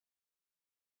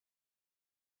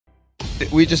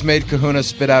We just made Kahuna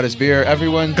spit out his beer.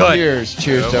 Everyone, Good. cheers.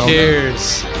 Cheers, gentlemen.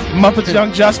 Cheers. Muppets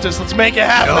Young Justice. Let's make it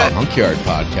happen. Junkyard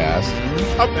Podcast.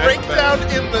 A breakdown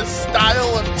in the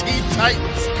style of Teen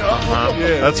Titans. Go.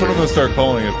 Yeah, that's what I'm gonna start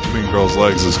calling it between girls'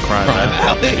 legs is crime.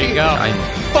 There you go. I'm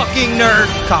fucking nerd.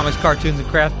 Comics, cartoons, and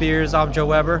craft beers. I'm Joe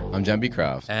Weber. I'm Jen B.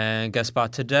 Croft. And guest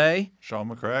spot today. Sean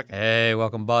McCrack. Hey,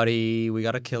 welcome, buddy. We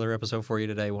got a killer episode for you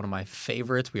today. One of my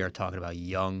favorites. We are talking about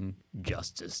Young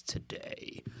Justice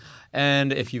today.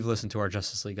 And if you've listened to our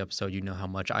Justice League episode, you know how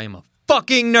much I am a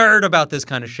fucking nerd about this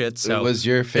kind of shit. So it was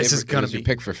your favorite. This is gonna it was your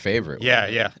pick for favorite.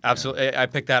 Yeah, absolutely. I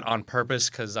picked that on purpose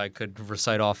because I could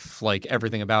recite off like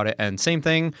everything about it. And same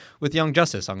thing with Young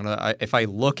Justice. If I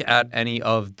look at any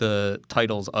of the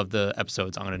titles of the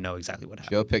episodes, I'm gonna know exactly what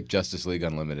happened. Joe picked Justice League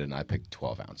Unlimited, and I picked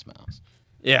 12-ounce mouse.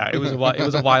 Yeah, it was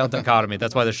a wild dichotomy.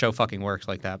 That's why the show fucking works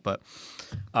like that. But,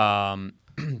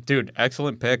 dude,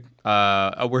 excellent pick.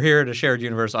 We're here at a shared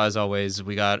universe as always.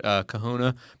 We got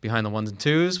Kahuna behind the ones and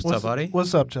twos. What's up, buddy?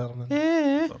 What's up, gentlemen?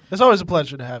 Yeah. It's always a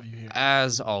pleasure to have you here.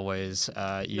 As always,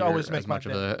 you're always make as my much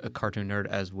of day. a cartoon nerd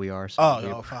as we are. So we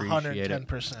appreciate it.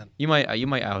 110%. You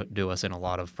might outdo us in a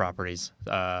lot of properties,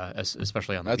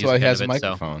 especially on the That's music why he end has of a it, so-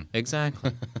 microphone.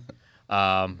 Exactly.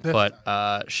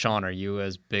 But Sean, are you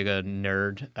as big a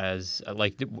nerd as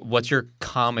what's your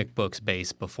comic books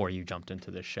base before you jumped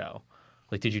into this show?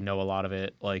 Like, did you know a lot of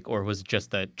it, or was it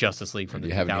just that Justice League from the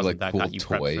You have 2000s like that cool got you prepped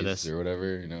for toys this? or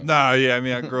whatever, you know? No, yeah, I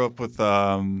mean, I grew up with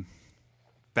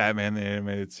Batman the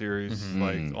Animated Series,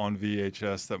 like on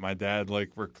VHS that my dad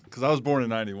because I was born in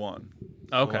 '91.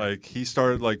 Okay. Like he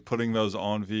started putting those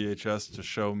on VHS to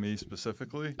show me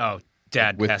specifically. Oh,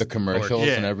 Dad With passed the commercials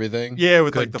Yeah. and everything? Yeah,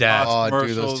 with Good the dad. Fox Oh, dude,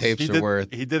 commercials. those tapes are worth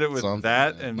He did it with something.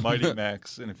 that and Mighty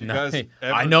Max. And if you guys,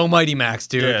 ever, I know Mighty Max,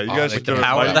 dude. Yeah, you guys With should the do a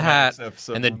power of Mighty the Max hat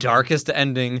episode and the one. darkest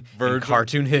ending in Virgil.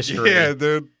 cartoon history. Yeah,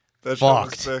 dude, that show was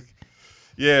Fucked. sick.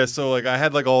 Yeah, so I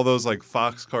had all those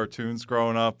Fox cartoons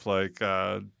growing up.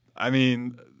 I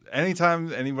mean,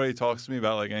 anytime anybody talks to me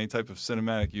about any type of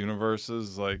cinematic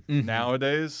universes,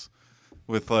 nowadays,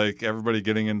 with everybody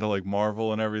getting into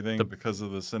Marvel and everything because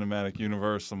of the cinematic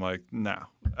universe, I'm like, no,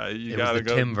 you It was gotta the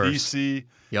go Timverse. DC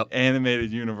Yep.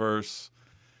 animated universe.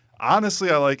 Honestly,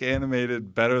 I like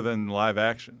animated better than live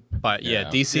action. But yeah, Yeah.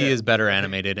 DC Yeah. is better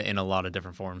animated in a lot of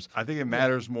different forms. I think it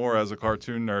matters more as a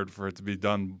cartoon nerd for it to be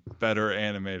done better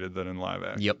animated than in live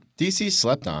action. Yep. DC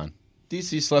slept on.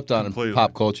 DC slept on Completely. in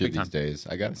pop culture Big these time. days,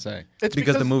 I gotta say. It's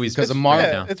Because the movies- because of it's- Marvel.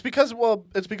 Yeah,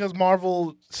 it's because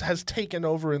Marvel has taken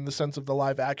over in the sense of the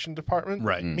live action department.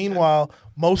 Right. Meanwhile,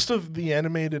 most of the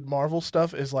animated Marvel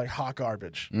stuff is hot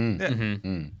garbage.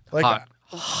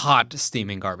 Hot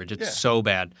steaming garbage. It's so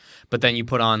bad. But then you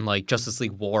put on Justice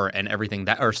League War and everything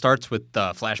starts with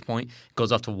Flashpoint,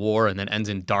 goes off to War, and then ends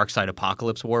in Darkseid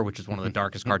Apocalypse War, which is one of the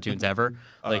darkest cartoons ever.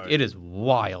 It is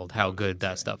wild how good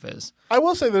that stuff is. I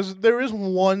will say there is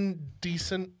one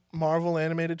decent Marvel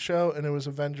animated show, and it was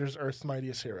Avengers: Earth's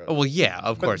Mightiest Heroes. Oh well, yeah,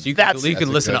 of course. You that's- can That's a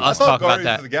listen good to one. us I thought talk about Guardians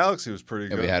that. of the Galaxy was pretty Yeah,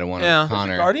 good. we had one Yeah. of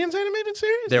Connor. Guardians animated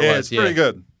series. There Yeah, was, it's pretty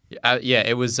good. Yeah,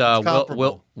 it was Will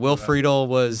comparable. Friedle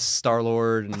was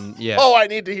Star-Lord, and yeah. Oh, I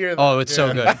need to hear that. Oh, it's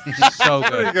so good. It's so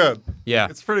Pretty good. good. Yeah.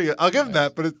 It's pretty good. I'll give him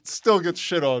that, but it still gets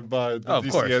shit on by the of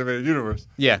DC course. animated universe.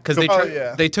 Yeah, because Oh,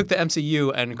 yeah. they took the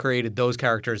MCU and created those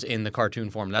characters in the cartoon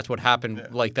form. That's what happened.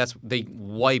 They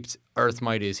wiped Earth's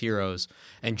Mightiest Heroes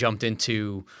and jumped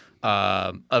into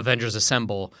Avengers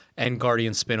Assemble and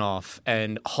Guardians spinoff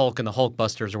and Hulk and the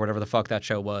Hulkbusters or whatever the fuck that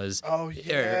show was. Oh,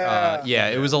 yeah.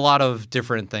 It was a lot of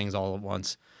different things all at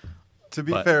once. To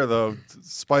be But- fair, though,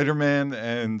 Spider-Man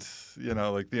and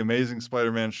the Amazing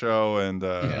Spider-Man show and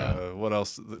what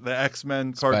else? The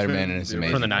X-Men cartoon, Spider-Man and his the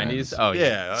Amazing From the Friends. 90s? Oh, yeah.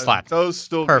 yeah, Slapped. those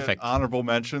still Perfect. get honorable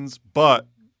mentions, but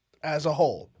As a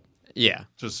whole, Yeah,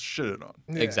 just shitted on.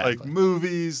 Yeah. exactly.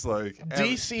 Movies,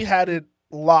 DC had it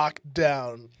locked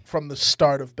down from the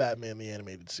start of Batman the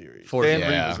Animated Series. For Dan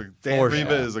Yeah. Dan For Reba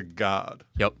sure. is a god.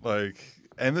 Yep.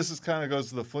 And this is kind of goes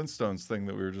to the Flintstones thing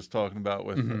that we were just talking about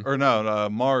with, Mhm. or no,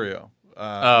 Mario.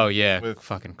 Oh, yeah. with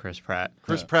Fucking Chris Pratt.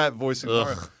 Chris Pratt voicing Ugh.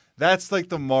 Mario. That's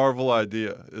the Marvel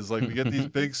idea. Is we get these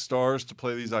big stars to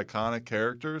play these iconic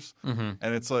characters, Mm-hmm.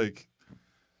 and it's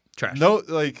Trash. no, Look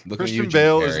at you, Christian Jim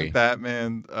Bale Carrey. isn't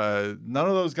Batman. None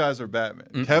of those guys are Batman.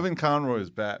 Mm-mm. Kevin Conroy is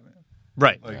Batman.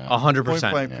 Right. Like, 100%.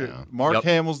 Point blank, Yeah. Mark Yep.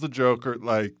 Hamill's the Joker.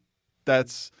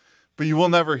 That's But you will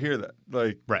never hear that.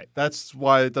 Like, Right. That's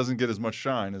why it doesn't get as much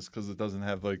shine, is because it doesn't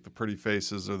have like the pretty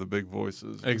faces or the big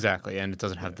voices. Exactly, and it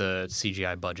doesn't have the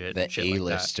CGI budget. The and shit like that.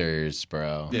 A-listers,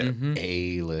 bro. Yeah. Mhm.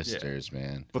 A-listers,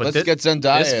 man. But Let's this- get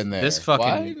Zendaya this- in there. this fucking-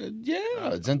 Why? Yeah,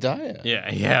 Zendaya.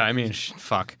 Yeah. I mean,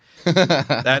 fuck.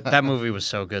 That movie was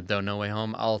so good, though. No Way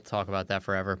Home. I'll talk about that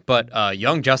forever. But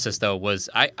Young Justice, though, was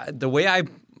the way I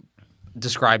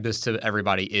describe this to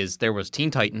everybody is there was Teen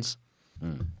Titans,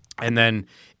 and then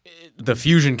the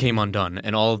fusion came undone,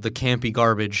 and all of the campy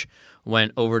garbage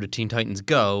went over to Teen Titans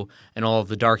Go, and all of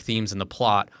the dark themes and the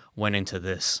plot went into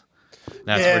this.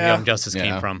 That's where Yeah. Young Justice came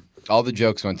Yeah. from. All the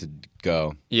jokes went to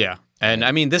Go. Yeah, and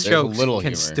I mean this There's a show little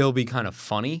can humor. still be kind of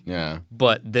funny, Yeah.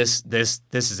 but this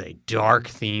is a dark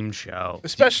themed show.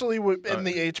 Especially in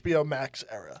the HBO Max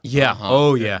era. Yeah. Uh-huh.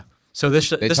 Oh yeah. So this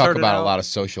They this talk started about out, a lot of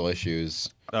social issues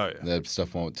Oh yeah. that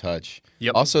stuff won't touch.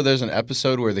 Yep. Also, there's an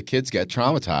episode where the kids get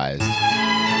traumatized.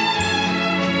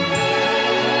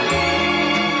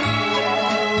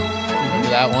 Remember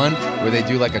that one where they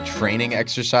do like a training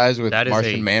exercise with That is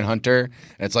Martian a- Manhunter?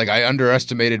 And it's like, I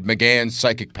underestimated McGann's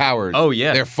psychic powers. Oh,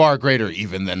 yeah. They're far greater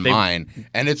even than mine.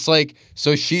 And it's like,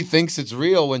 so she thinks it's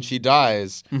real when she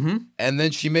dies. Mm-hmm. And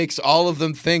then she makes all of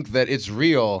them think that it's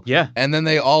real. Yeah. And then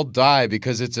they all die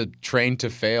because it's a train to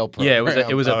fail program. Yeah,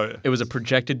 it was Oh, yeah. it was a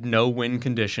projected no win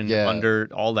condition Yeah. under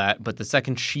all that. But the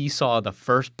second she saw the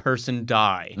first person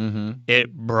die,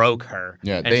 it broke her.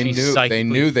 Yeah, and they she knew they psychically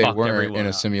knew they fucked weren't everyone in a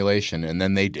up. simulation, and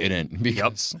then they didn't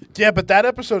because Yeah, but that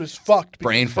episode is fucked. because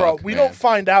Brain for a- fuck, we man. don't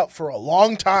find out for a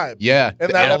long time. yeah,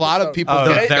 In that and a lot of episode. people Oh,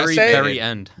 don't The They- very they- very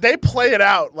end. They play it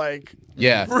out like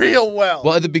yeah. real well.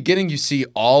 Well, at the beginning, you see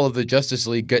all of the Justice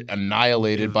League get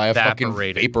annihilated by a fucking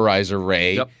Evaporated. vaporizer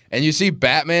ray, Yep. and you see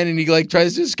Batman, and he like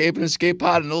tries to escape in an escape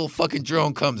pod, and a little fucking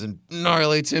drone comes and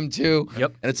annihilates him too.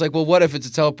 Yep. And it's like, well, what if it's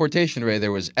a teleportation ray?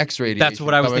 There was X radiation. That's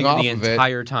what I was coming thinking off the of it.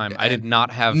 entire time. I did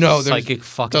not have No, there's- psychic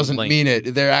fucking Doesn't link. mean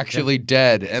it. They're actually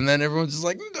dead, and then everyone's just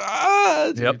like,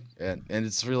 ah, dude. Yep. And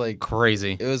it's really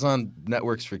Crazy. It was on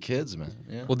networks for kids, man.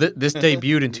 Yeah. Well, this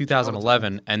debuted in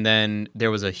 2011, and then there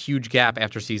was a huge gap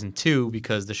after season 2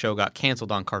 because the show got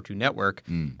canceled on Cartoon Network,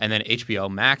 and then HBO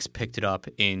Max picked it up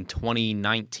in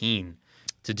 2019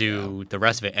 to do the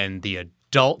rest of it, and the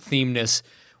adult themeness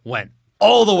went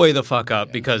all the way the fuck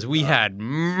up because we had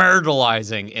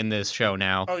murderizing in this show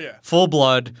now. Oh, yeah. Full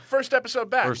blood. First episode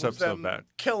back. First was episode them back.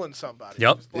 Killing somebody.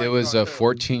 Yep. Just It blaming was on a two.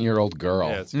 14-year-old girl.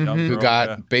 Yeah, it's a young who girl, got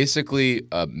yeah. basically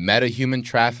meta-human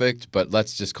trafficked, but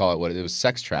let's just call it what it was,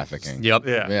 sex trafficking. Yep.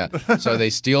 Yeah. Yeah. So they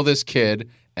steal this kid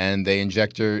and they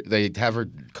inject her, they have her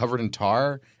covered in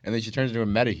tar, and then she turns into a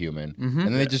metahuman. And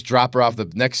then they just drop her off the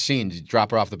next scene, you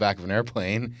drop her off the back of an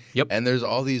airplane. Yep. And there's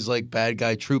all these like bad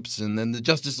guy troops, and then the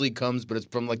Justice League comes, but it's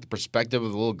from like the perspective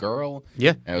of the little girl.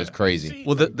 Yeah. And it was crazy.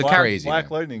 Well, the Black, character. crazy, Black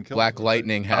man. Lightning killed Black him.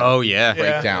 Lightning had Oh, yeah. a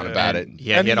breakdown Yeah. about it.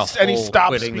 Yeah, And he had a he- and he whole stops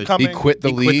quitting the- becoming- He quit the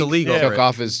He league, quit the league took over it.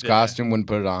 off his costume, wouldn't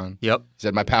put it on. Yep. He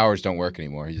said, "My powers don't work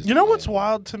anymore." He just, You know what's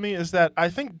wild to me is that I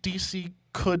think DC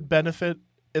could benefit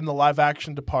in the live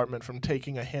action department from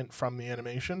taking a hint from the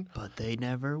animation. But they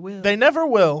never will. They never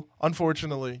will,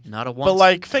 unfortunately. Not a once. But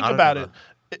like, think not a about never.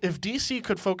 it. If DC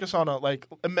could focus on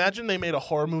imagine they made a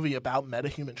horror movie about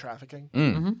metahuman trafficking.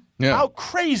 Yeah. How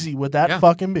crazy would that Yeah.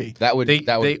 fucking be? That would They-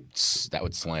 that would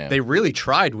slam. They really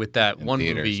tried with that one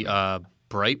theaters, movie,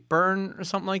 Brightburn or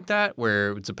something like that,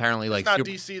 where it's apparently like It's not Super-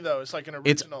 DC though. It's like an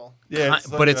It's- original. Yeah,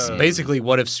 but it's basically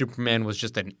what if Superman was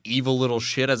just an evil little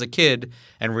shit as a kid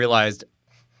and realized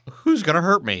who's gonna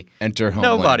hurt me? Enter Homelander.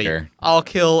 Nobody. I'll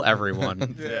kill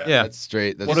everyone. yeah. That's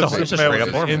straight. That's What It's if a Superman straight was up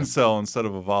an horror. incel instead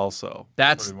of a volcel?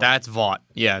 That's Vought.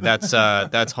 Yeah, that's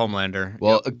Homelander.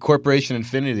 Well, Corporation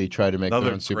Infinity tried to make Another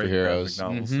their own great superheroes.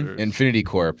 graphic novel series. Infinity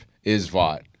Corp is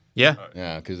Vought. Yeah.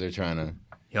 Yeah, because they're trying to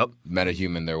Yep.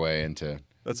 metahuman their way into.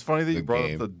 That's funny that you The brought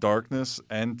game. up the Darkness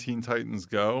and Teen Titans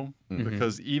Go Mm-hmm.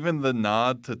 because even the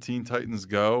nod to Teen Titans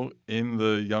Go in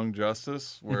the Young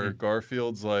Justice, where Mm-hmm.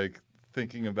 Garfield's like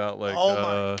thinking about like Oh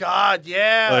my god,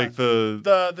 yeah. like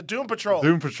the Doom Patrol.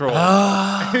 Doom Patrol.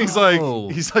 Oh.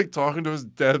 And he's like talking to his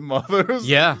dead mothers.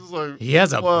 Yeah. It's like, He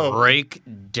has a whoa.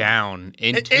 breakdown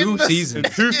in In two the- seasons.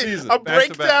 In 2 seasons. a back to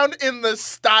back. breakdown in the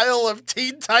style of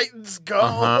Teen Titans Go.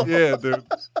 Uh-huh. Yeah, dude.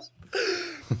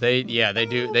 They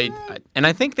do. And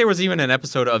I think there was even an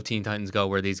episode of Teen Titans Go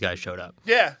where these guys showed up.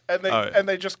 Yeah, and they Oh, yeah. and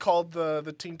they just called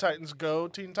the Teen Titans Go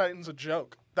Teen Titans a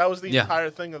joke. That was the Yeah. entire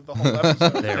thing of the whole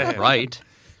episode. They're right.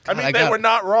 I mean, I they got- were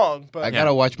not wrong, but I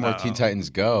gotta watch more Teen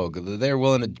Titans Go. They're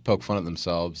willing to poke fun at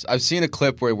themselves. I've seen a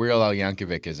clip where Weird Al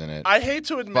Yankovic is in it. I hate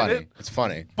to admit Funny. it, It's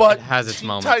funny. but It has its Teen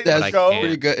moments, Titans but I Go can't.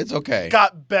 Pretty good. It's okay.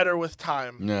 got better with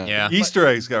time. Yeah. Easter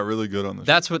eggs got really good on the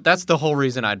show. That's the whole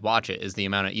reason I'd watch it is the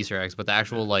amount of Easter eggs, but the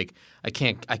actual like I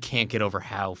can't get over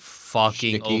how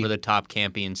fucking Sticky. over the top,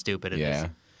 campy, and stupid it is. Yeah.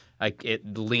 Like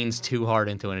it leans too hard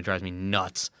into it and it drives me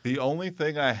nuts. The only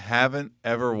thing I haven't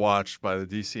ever watched by the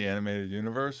DC animated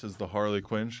universe is the Harley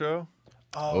Quinn show.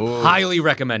 Oh, Highly it's a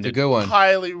recommended. good one.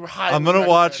 Highly. I'm gonna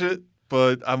watch it,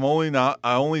 but I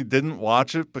only didn't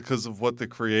watch it because of what the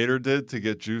creator did to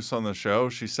get juice on the show.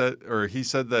 He said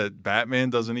that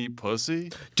Batman doesn't eat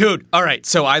pussy. Dude, all right.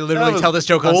 So I literally was tell this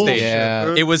joke on bullshit. stage.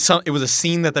 Yeah. It was a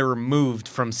scene that they removed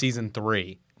from season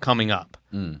 3 coming up.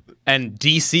 And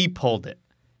DC pulled it.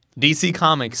 DC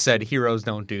Comics said heroes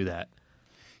don't do that.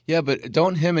 Yeah, but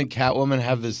don't him and Catwoman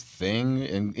have this thing,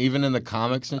 and even in the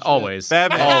comics and shit? Always.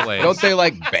 Batman- Always. Don't they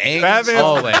like bang? Batman's-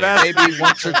 Always. Maybe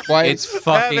once or twice. It's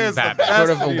fucking Batman's the Batman. best. Sort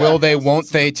of a will they, won't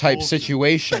they type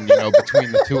situation,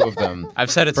 between the two of them. I've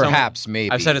said it Perhaps,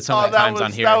 maybe. I've said it so Oh, many that times was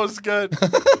on here. that was good.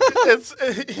 It's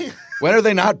When are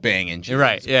they not banging? You're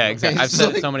right. Yeah, exactly. I've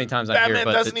said it so many times on here. Batman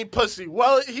But doesn't eat pussy.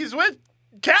 Well, he's with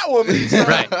Catwoman. So.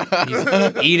 Right.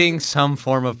 He's eating some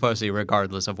form of pussy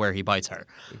regardless of where he bites her.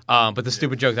 But the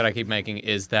stupid joke that I keep making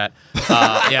is that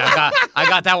I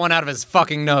got that one out of his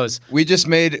fucking nose. We just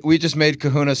made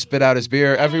Kahuna spit out his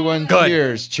beer. Everyone, Good.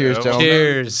 cheers, gentlemen.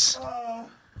 Cheers.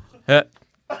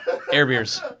 Air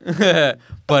beers.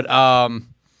 But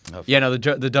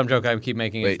the dumb joke I keep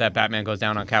making is Wait. that Batman goes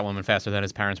down on Catwoman faster than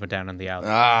his parents went down in the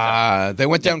alley. They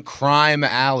went down Crime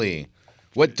Alley.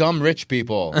 What dumb rich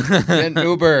people? Get an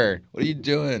Uber. What are you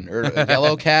doing? Or a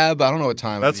yellow cab? I don't know what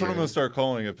time. That's of what I'm year. gonna start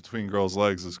calling it between girls'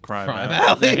 legs is crime. Crime Alley.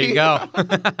 Alley. There you go.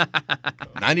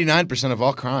 99% of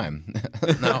all crime.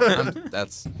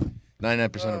 That's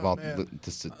 99% of all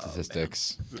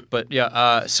statistics. But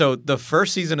yeah, so the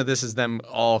first season of this is them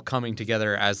all coming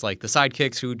together as like the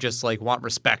sidekicks who just like want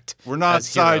respect. We're not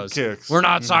as heroes. sidekicks. We're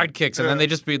not sidekicks, and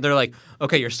then they're like,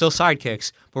 okay, you're still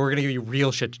sidekicks, but we're gonna give you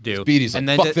real shit to do. Speedy's and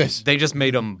like, then "Fuck this." they just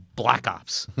made them Black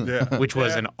Ops, Yeah. which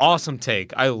was an awesome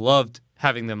take. I loved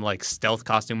having them like stealth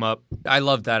costume up. I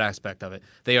loved that aspect of it.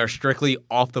 They are strictly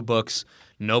off the books.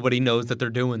 Nobody knows that they're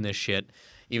doing this shit.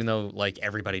 Even though, like,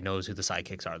 everybody knows who the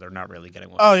sidekicks are, they're not really getting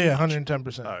one. Oh yeah,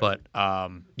 110%. But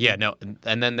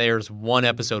and then there's one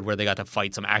episode where they got to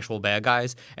fight some actual bad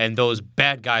guys, and those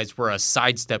bad guys were a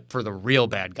sidestep for the real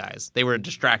bad guys. They were a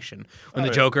distraction. When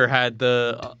the Joker had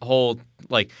the whole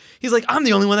he's like, I'm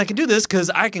the only one that can do this because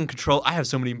I have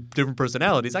so many different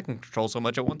personalities. I can control so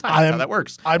much at one time. That's how that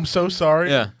works. I'm so sorry.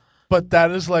 Yeah. But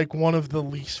that is like one of the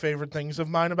least favorite things of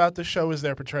mine about this show is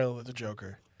their portrayal of the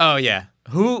Joker. Oh yeah.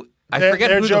 I Their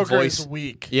forget who Joker the voice. is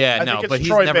weak. Yeah, I no, think it's but he's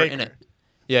Troy never Baker. in it.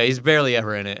 Yeah, he's barely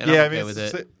ever in it. And Yeah, I'm okay with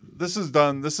it. this is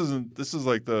done. This is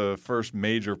like the first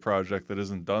major project that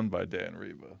isn't done by Dan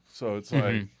Reba. So it's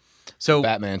like, So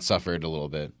Batman suffered a little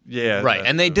bit. yeah, right,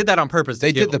 and they did that on purpose. To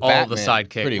They give did the all Batman the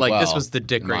sidekick. pretty Like well. this was the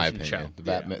Dick in my Grayson opinion.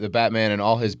 show. The Batman and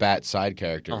all his Bat side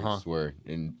characters Uh-huh. were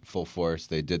in full force.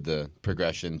 They did the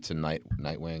progression to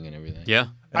Nightwing and everything. Yeah.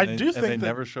 I And do and think they that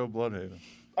never show Bloodhaven.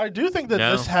 I do think that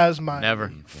No, this has my never.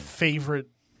 favorite.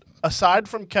 Aside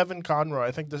from Kevin Conroy,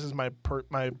 I think this is my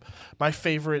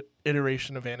favorite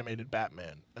iteration of animated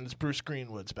Batman, and it's Bruce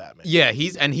Greenwood's Batman. Yeah,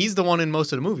 he's the one in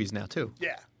most of the movies now too.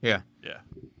 Yeah. Yeah. Yeah.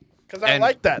 Because I And-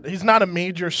 like that. He's not a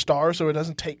major star, so it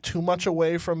doesn't take too much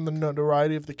away from the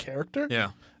notoriety of the character.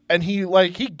 Yeah. And he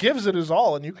gives it his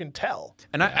all, and you can tell.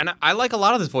 And I like a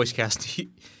lot of this voice cast,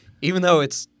 even though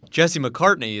it's Jesse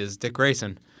McCartney is Dick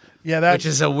Grayson, Yeah, that's which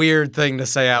is a weird thing to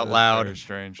say out Very loud.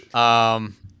 strange.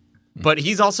 But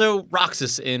he's also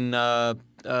Roxas in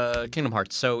Kingdom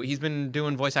Hearts, so he's been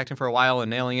doing voice acting for a while and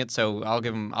nailing it. So I'll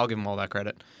give him all that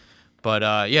credit. But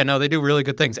they do really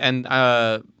good things. And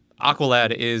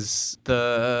Aqualad is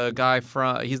the guy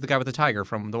he's the guy with the tiger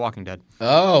from The Walking Dead.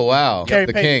 Oh wow, Gary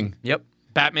the Payton. king. Yep.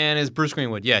 Batman is Bruce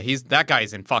Greenwood. Yeah, that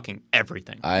guy's in fucking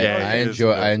everything. I Yeah, he is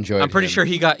enjoy. good. I enjoyed. I'm pretty him. sure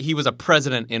he was a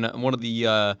president in one of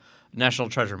the National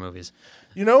Treasure movies.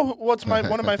 You know what's one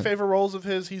of my favorite roles of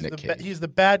his? He's Nick Cage. he's the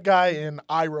bad guy in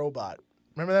iRobot.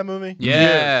 Remember that movie?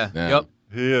 Yeah. Yeah. Yep.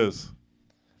 He is.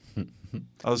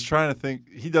 I was trying to think.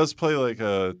 He does play like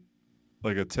a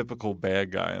typical bad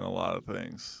guy in a lot of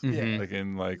things. Yeah. Like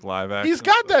in like live action. He's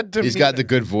got that demeanor. He's got the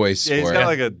good voice Yeah, he's for got it.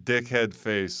 like a dickhead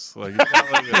face. Like he's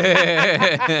got like a, Oh, he's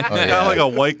yeah. got like a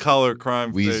white collar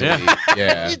crime Weasley. face.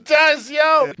 Yeah. He does,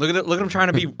 yo. Look at him trying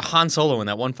to be Han Solo in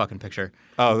that one fucking picture.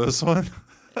 Oh, this one.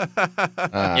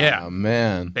 Yeah.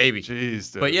 man. Baby.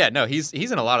 Jeez, dude. But yeah, no, he's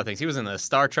in a lot of things. He was in the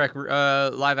Star Trek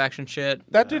live action shit.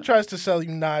 That dude tries to sell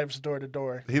you knives door to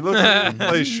door. He looks like he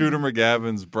plays Shooter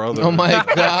McGavin's brother. Oh my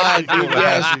God, dude,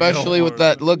 yeah, Happy especially Gilmore. with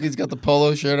that look. He's got the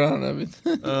polo shirt on and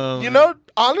everything. You know,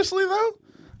 honestly though,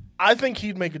 I think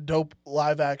he'd make a dope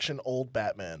live action old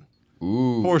Batman.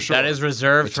 Ooh, For sure. That is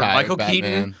reserved for Retired Michael Batman.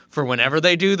 Keaton for whenever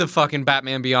they do the fucking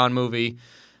Batman Beyond movie.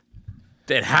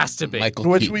 It has to be. Michael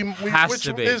Which Keaton. Has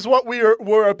to be. is what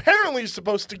were apparently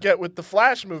supposed to get with the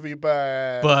Flash movie,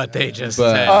 But they just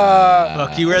But- said,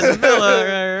 "Fuck you, Ezra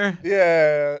Miller."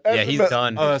 yeah, Yeah, he's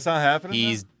done. Oh, that's not happening?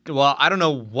 He's well. I don't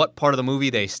know what part of the movie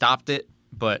they stopped it,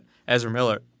 but Ezra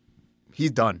Miller,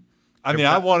 he's done. I mean,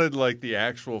 I wanted like the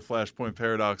actual Flashpoint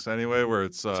paradox anyway, where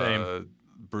it's Same.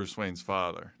 Bruce Wayne's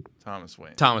father, Thomas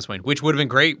Wayne. Thomas Wayne, which would have been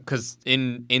great because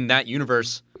in that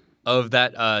universe of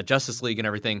that Justice League and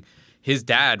everything, his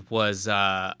dad was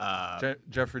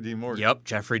Jeffrey D. Morgan. yep,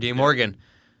 Jeffrey D. Morgan.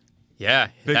 Yeah,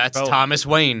 Big that's fella. Thomas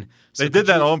Wayne. So They did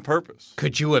that on purpose.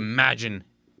 Could you imagine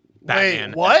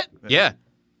Batman? Wait, what? Yeah,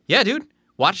 yeah, dude.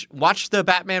 Watch the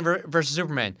Batman versus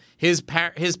Superman. His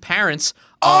parents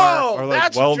are. Oh, Are, like,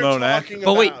 that's what you're well-known talking actors.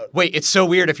 about. But wait, it's so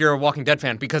weird if you're a Walking Dead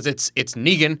fan because it's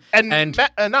Negan and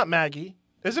not Maggie.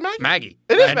 Is it Maggie? Maggie.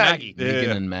 It is and Maggie. Negan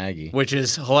Yeah. and Maggie which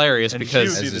is hilarious And she because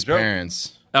was as the his Joker.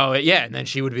 parents. oh yeah, and then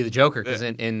she would be the Joker because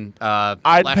in I'd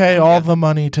Black pay Adam, all yeah. the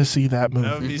money to see that movie.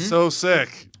 That would be so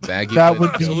sick. Maggie. That played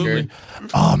would be Joker.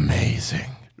 amazing.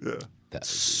 Yeah. That-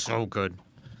 so good.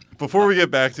 Before we get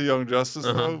back to Young Justice,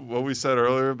 though, what we said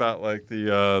earlier about like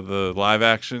the live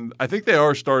action, I think they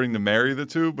are starting to marry the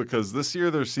two because this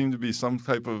year there seemed to be some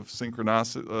type of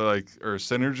synchronicity, or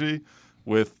synergy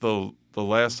with the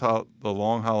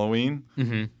long Halloween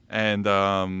and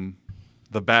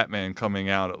the Batman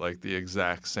coming out at like the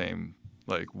exact same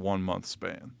like 1 month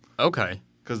span Okay.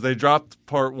 because they dropped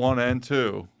part 1 and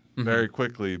 2 very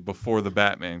quickly before the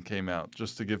Batman came out,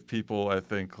 just to give people, I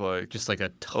think, like Just like a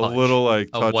touch a little like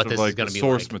of touch what of this like is going the to be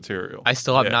source like. material. I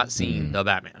still have Yeah. not seen the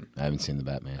Batman. I haven't seen the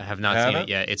Batman. I have not seen Haven't? it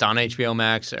yet. It's on HBO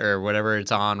Max or whatever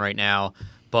it's on right now.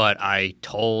 But I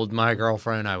told my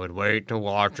girlfriend I would wait to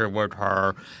watch it with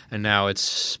her, and now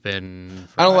it's been.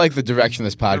 I don't like the direction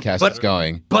this podcast But- is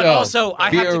going. But Joe, also, I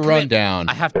be have a to commit, rundown.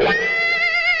 I have to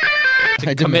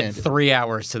I commit demand it. 3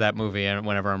 hours to that movie, and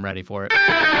whenever I'm ready for it.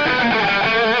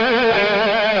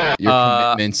 Your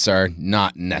commitments are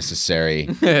not necessary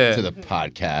to the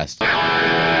podcast.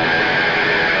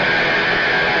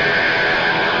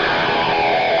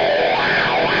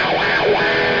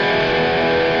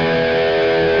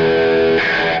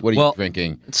 What are Well, you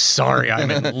drinking? Sorry, I'm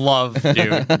in love, dude.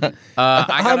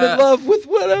 I'm in love with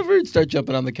whatever. Start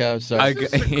jumping on the couch. Sorry.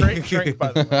 This is a great drink,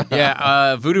 by the way.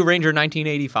 Yeah, Voodoo Ranger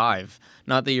 1985.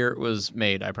 Not the year it was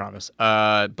made, I promise.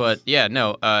 But yeah,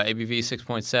 no, ABV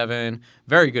 6.7.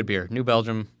 Very good beer. New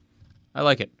Belgium. I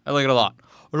like it. I like it a lot.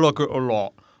 I like it a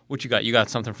lot. What you got? You got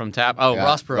something from Tap? Oh, Got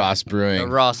Ross Brewing. Ross Brewing.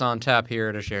 Ross on Tap here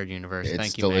at a shared universe. It's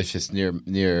Thank you, man. delicious,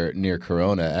 near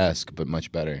Corona-esque, but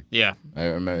much better. Yeah. I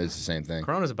remember it's the same thing.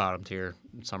 Corona's a bottom tier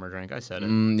summer drink. I said it.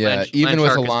 Yeah, even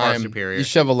with Landshark a is far lime, superior. you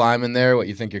shove a lime in there. What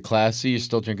you think you're classy? You're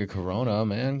still drinking Corona,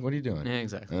 man. What are you doing? Yeah,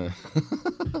 exactly.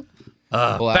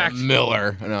 Pull out back- a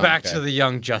Miller. No, Back okay. to the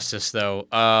Young Justice, though.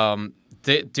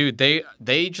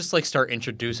 They just like start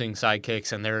introducing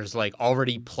sidekicks, and there's like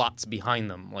already plots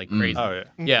behind them, like crazy. Oh yeah.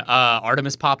 Yeah,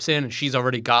 Artemis pops in, and she's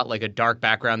already got like a dark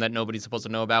background that nobody's supposed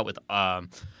to know about with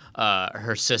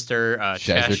her sister,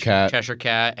 Cheshire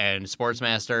Cat, and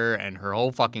Sportsmaster, and her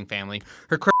whole fucking family.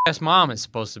 Her crazy-ass mom is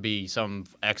supposed to be some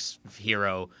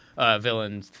ex-hero,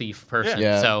 villain, thief person.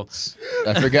 Yeah. So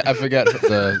I forget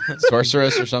the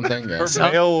sorceress or something. Yeah.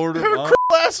 Her mail order mom.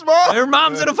 Last month. her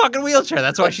mom's in a fucking wheelchair.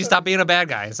 That's why she stopped being a bad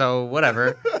guy. So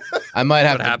whatever. I might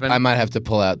have What to. happened? I might have to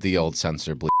pull out the old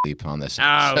censor bleep on this Oh,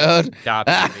 episode. stop.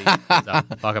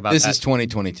 Talk about This that. is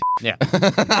 2022. Yeah.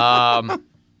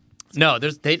 No,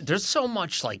 there's so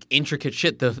much like intricate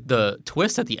shit. The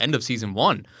twist at the end of season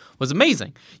 1 was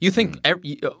amazing. You think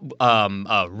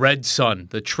Red Sun,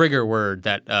 the trigger word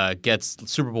that gets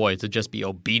Superboy to just be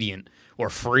obedient or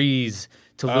freeze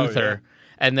to Luthor,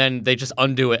 and then they just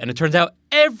undo it, and it turns out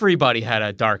everybody had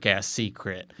a dark ass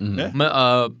secret.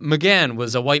 McGann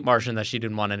was a white Martian that she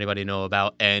didn't want anybody to know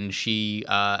about, and she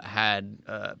had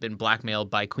been blackmailed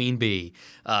by Queen Bee.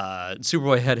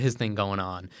 Superboy had his thing going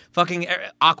on. Fucking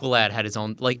Aqualad had his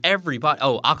own. Like everybody.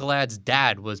 Oh, Aqualad's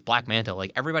dad was Black Manta.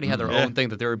 Like everybody had their own thing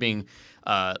that they were being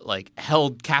like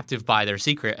held captive by their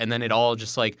secret, and then it all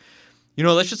just like.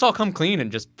 Let's just all come clean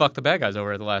and just fuck the bad guys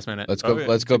over at the last minute. Let's go.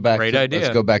 Let's go back. great to, idea.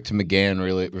 Let's go back to McGann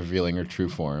really revealing her true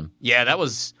form. Yeah, that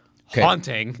was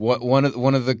haunting. One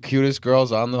of the cutest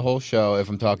girls on the whole show, if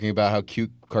I'm talking about how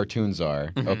cute cartoons are,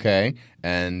 Mm-hmm. okay?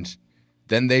 And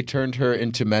then they turned her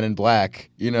into Men in Black,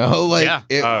 like Yeah.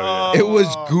 it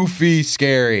was goofy,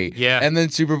 scary. Yeah. And then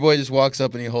Superboy just walks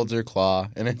up and he holds her claw,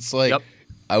 and it's like, Yep.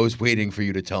 I was waiting for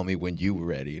you to tell me when you were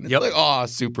ready. And it's Yep. like, oh,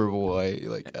 Superboy.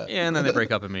 Like, Yeah, and then they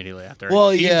break up immediately after.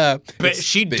 well, yeah. but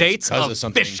she dates because a of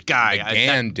something fish guy.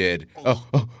 McGann did.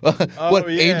 What?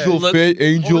 yeah. Angel What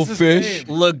was his fish?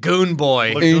 name? Lagoon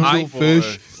Boy. Lagoon I Angel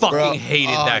fish. fucking Bro,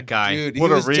 hated oh, that guy. Dude, What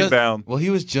he a was just- rebound. he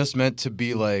was just meant to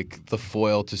be like the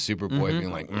foil to Superboy, Mm-hmm.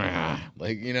 being like,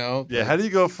 Yeah, how do you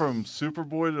go from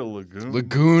Superboy to Lagoon?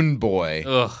 Lagoon Boy.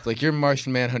 Ugh. It's like you're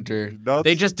Martian Manhunter. Nuts.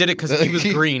 They just did it because he was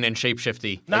green and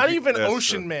shapeshifty. Not even that's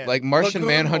Ocean true. Man. Like Martian Lagoon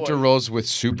Manhunter Boy. rolls with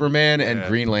Superman and Yeah.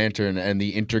 Green Lantern and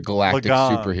the intergalactic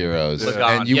Lagan. superheroes, Lagan,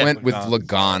 and you yeah. went with Lagan.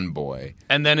 Lagan Boy.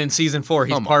 And then in season 4,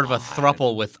 he's Come part of a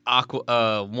throuple with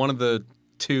Aqua. One of the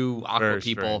two Aqua Very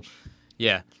people. strange.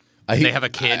 Yeah. He- They have a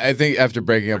kid. I think after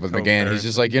breaking up with Coke McGann, Bear. he's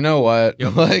just like, you know what?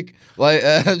 Like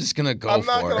I'm just gonna go I'm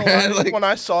not for gonna it. lie. Like, When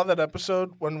I saw that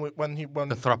episode, when the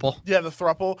throuple. the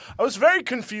thruple, I was very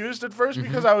confused at first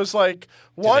because I was like,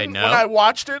 one, when know? I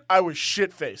watched it, I was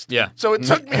shit faced. Yeah. So it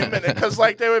took me a minute because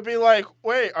like they would be like,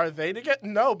 wait, are they together?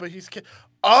 No, but he's.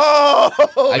 Oh.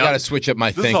 I gotta switch up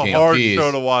my This thinking. is a hard Jeez.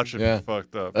 show to watch if Yeah. you're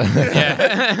fucked up.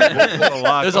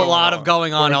 Yeah. There's a lot of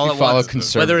going on all You at follow once.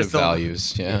 conservative Whether it's the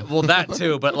values. Yeah. well, that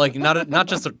too, but like not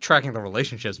just tracking the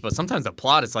relationships, but sometimes the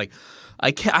plot is like,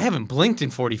 I haven't blinked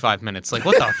in 45 minutes. Like,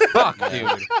 what the fuck, dude?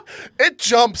 It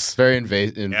jumps. Very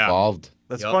involved.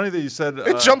 That's Yep. funny that you said.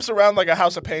 It jumps around like a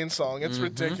House of Pain song. It's Mm-hmm.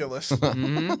 ridiculous.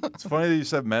 It's funny that you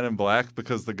said Men in Black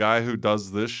because the guy who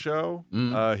does this show,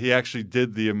 he actually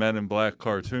did the Men in Black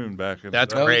cartoon back in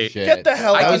That's the day. great. Shit. Get the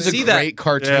hell I That out can was of a see that. great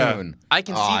cartoon. I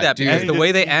can Aw, see that dude. because And the he way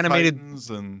did they Teen animated Titans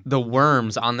and the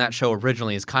worms on that show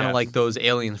originally is kind of Yes. like those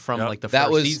aliens from Yep. like the That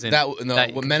first was season. that. No,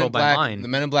 that what Men in controlled by Black, mind. the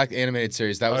Men in Black animated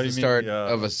series. That was Oh, the you mean start the,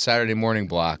 of a Saturday morning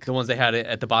block. The ones they had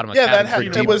at the bottom of Yeah, cabin that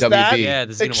had, for it was WB. that, Yeah,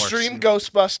 the Xenomorphs. Extreme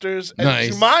Ghostbusters, and Nice.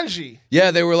 Jumanji.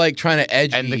 Yeah, they were like trying to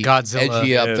edgy And the Godzilla.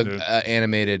 edgy up Yeah, the dude.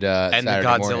 animated and the Saturday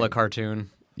Godzilla morning. cartoon.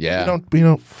 Yeah, We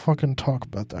don't fucking talk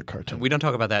about that cartoon. We don't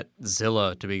talk about that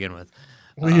Zilla to begin with.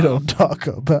 We don't talk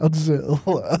about Zilla.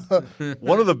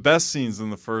 one of the best scenes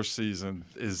in the first season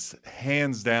is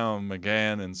hands down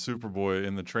McGann and Superboy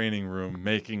in the training room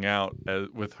making out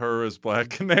with her as Black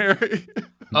Canary.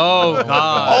 Oh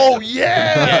god. Oh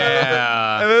yeah.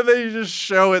 yeah. And then they just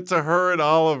show it to her and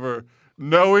Oliver,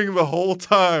 knowing the whole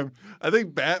time. I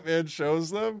think Batman shows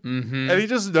them, and he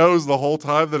just knows the whole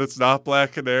time that it's not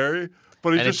Black Canary,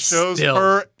 but he And just it's shows still-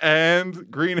 her and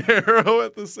Green Arrow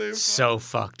at the same time. So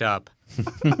fucked up.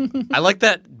 I like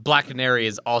that Black Canary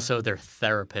is also their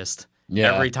therapist.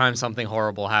 Yeah. Every time something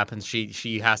horrible happens,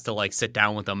 she has to like sit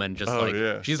down with them and just Oh,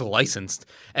 yeah. she's licensed.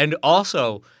 And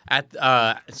also at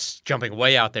it's jumping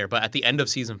way out there, but at the end of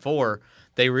season 4,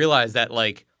 they realize that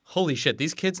like holy shit,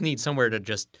 these kids need somewhere to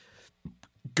just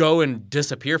go and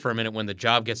disappear for a minute when the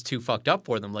job gets too fucked up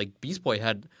for them. Like Beast Boy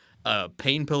had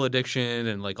pain pill addiction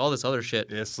and like all this other shit.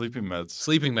 Yeah, sleeping meds.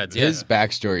 Sleeping meds. Yeah. his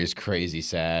backstory is crazy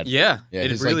sad. Yeah, Yeah, it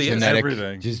his really like is. genetic,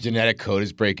 Everything. his genetic code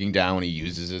is breaking down when he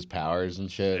uses his powers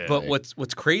and shit. But Like,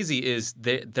 what's crazy is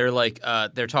they're like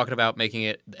they're talking about making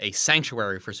it a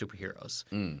sanctuary for superheroes.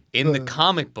 In the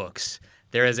comic books,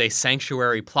 there is a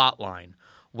sanctuary plot line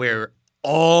where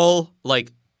all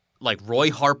like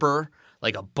Roy Harper,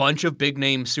 like a bunch of big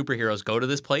name superheroes go to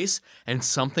this place and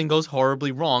something goes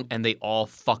horribly wrong and they all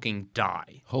fucking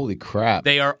die. holy crap!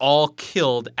 They are all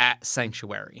killed at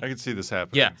Sanctuary. I can see this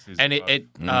happening. Yeah, in season and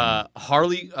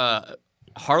 5.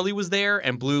 Harley was there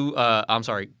and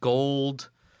Gold.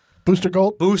 Booster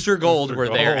Gold. Booster Gold Booster were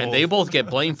there, and Gold. they both get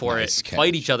blamed for Nice it, catch.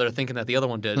 fight each other, thinking that the other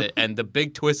one did it. And the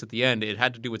big twist at the end, it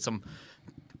had to do with some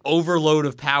overload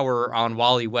of power on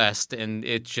Wally West, and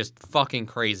it's just fucking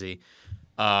crazy.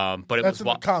 But it That's was in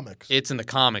the comics. It's in the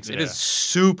comics. It Yeah. is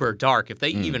super dark. If they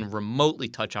even remotely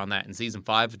touch on that in season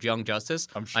 5 of Young Justice,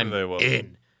 I'm sure they will.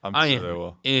 In. I'm I sure am they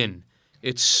will. in.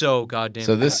 It's so goddamn.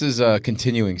 So this is a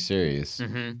continuing series.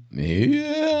 Mhm.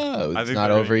 Yeah, I it's think not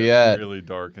they're over gonna get yet. Really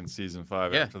dark in season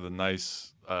 5 Yeah. after the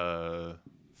nice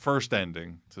first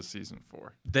ending to season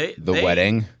 4. The The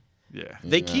wedding. Yeah.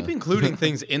 They keep including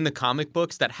things in the comic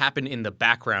books that happen in the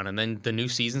background, and then the new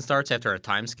season starts after a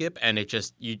time skip, and it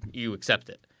just you accept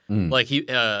it. Like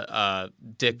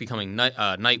Dick becoming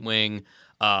Nightwing,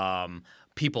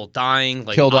 people dying,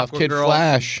 like Killed off Aquagirl. Kid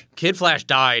Flash. Kid Flash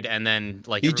died, and then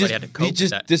like He everybody had to cope he with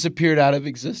just that. disappeared out of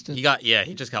existence.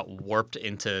 He just got warped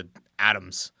into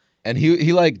atoms. And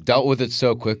he like dealt with it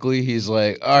so quickly. He's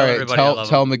like, all right, everybody I love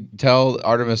tell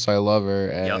Artemis I love her,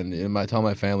 and tell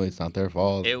my family it's not their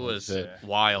fault. It was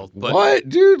wild. But What,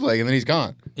 dude? Like, and then he's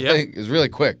gone. Yeah. Like, it was really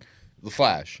quick. The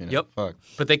Flash. You know? Yep. Fuck.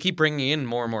 But they keep bringing in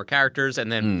more and more characters,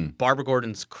 and then Barbara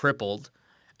Gordon's crippled,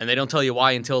 and they don't tell you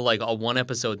why until like a one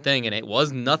episode thing, and it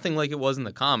was nothing like it was in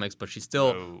the comics, but she's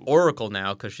still Oracle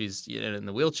now because she's in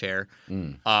the wheelchair.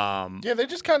 Yeah, they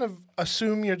just kind of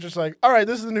assume you're just like, all right,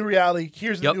 this is the new reality.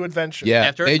 Here's the new adventure. Yeah,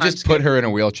 After a they time just put skip, her in a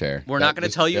wheelchair. We're not going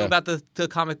to tell you about the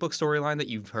comic book storyline that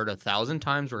you've heard 1,000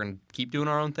 times. We're going to keep doing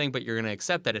our own thing, but you're going to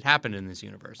accept that it happened in this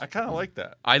universe. I kind of like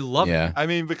that. I love it. I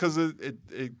mean, because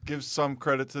it gives some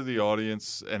credit to the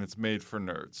audience, and it's made for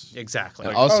nerds. Exactly.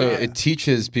 And also, it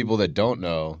teaches people that don't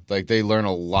know, like they learn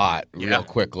a lot real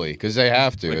quickly because they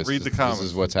have to. Like, read the This comics.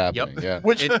 is what's happening. Yeah.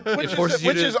 Which forces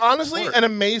you to is honestly an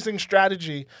amazing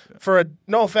strategy for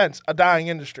no offense, a dying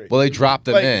industry. Well, they drop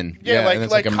them Like, in. yeah, And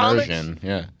it's like comics- immersion.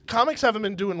 Yeah. Comics haven't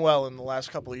been doing well in the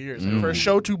last couple of years. And for a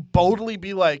show to boldly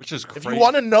be like, Which is if you crazy.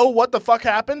 want to know what the fuck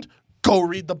happened, go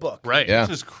read the book. Right. Yeah.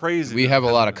 Which is crazy. We that have a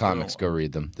it lot of hasn't been comics. doing Go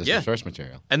read them. This Yeah. is source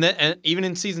material. And even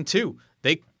in season 2,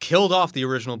 they killed off the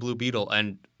original Blue Beetle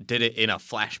and did it in a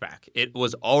flashback. He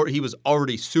was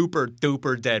already super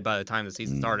duper dead by the time the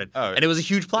season started, and it was a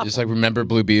huge plot. Just like, remember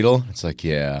Blue Beetle? It's like,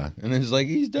 yeah. And then it's like,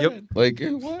 he's dead. Yep. Like,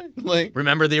 what? Like,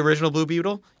 Remember the original Blue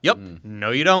Beetle? Yep.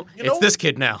 No, you don't. You know It's this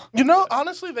kid now. You know,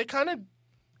 honestly,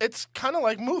 it's kind of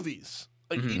like movies.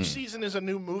 Like each season is a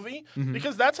new movie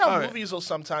because that's how movies will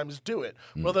sometimes do it.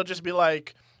 Where they'll just be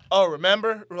like, "Oh,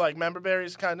 remember?" Or like "Member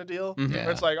Berries" kind of deal. Yeah.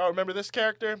 Where it's like, "Oh, remember this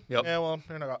character?" Yep. Yeah, well,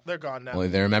 they're gone now. only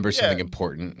they remember something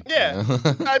important. Yeah,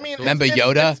 I mean, Remember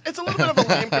Yoda? It's a little bit of a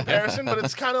lame comparison, but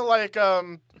it's kind of like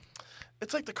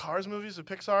it's like the Cars movies of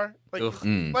Pixar.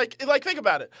 Like, like think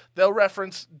about it. They'll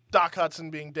reference Doc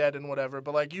Hudson being dead and whatever,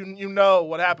 but like you know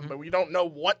what happened, but we don't know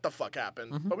what the fuck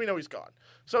happened, but we know he's gone.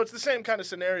 So it's the same kind of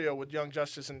scenario with Young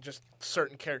Justice and just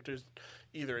certain characters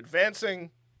either advancing,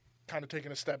 kind of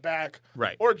taking a step back,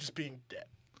 Right. or just being dead.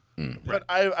 But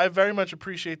I very much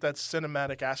appreciate that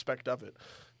cinematic aspect of it.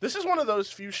 This is one of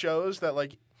those few shows that,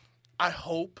 like, I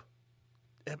hope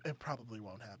it probably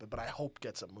won't happen, but I hope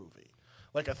gets a movie,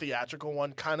 like a theatrical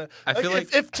one, kind of. I feel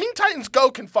like if Teen Titans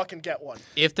Go can fucking get one,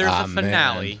 If there's a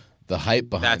finale, Man. The hype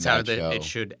behind that's how that show. it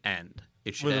should end.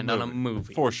 It should With a end on a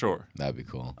movie. For sure. That'd be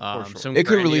cool. Some It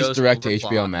could release grandiose direct to overplot.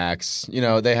 HBO Max. You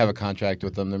know, they have a contract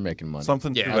with them. They're making money.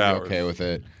 Something Yeah. 2 I'd be hours. okay with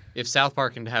it. If South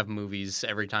Park can have movies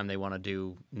every time they want to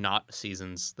do not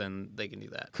seasons, then they can do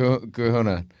that.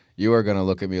 Kahuna, you are going to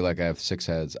look at me like I have 6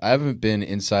 heads. I haven't been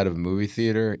inside of a movie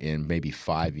theater in maybe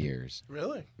 5 years.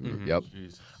 really. Yep.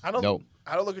 I don't. Nope.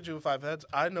 I don't look at you with 5 heads.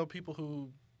 I know people who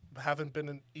haven't been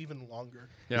in even longer.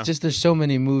 Yeah. It's just there's so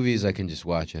many movies I can just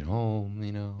watch at home,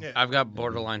 you know. Yeah. I've got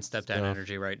borderline stepdad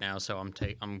energy right now, so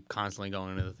I'm constantly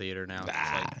going into the theater now.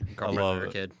 It's like love a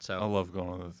it. kid. So I love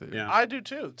going to the theater. Yeah. I do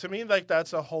too. To me, like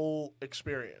that's a whole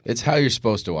experience. It's how you're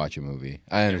supposed to watch a movie.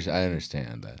 I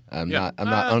understand that. I'm not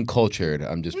uncultured.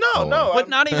 I'm just No, poor. no. But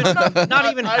not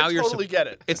even I how you're totally get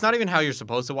it. It's not even how you're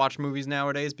supposed to watch movies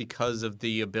nowadays because of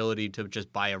the ability to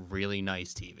just buy a really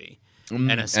nice TV and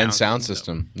a sound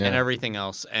system. Yeah. and everything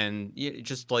else, and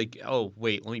just like, oh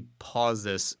wait, let me pause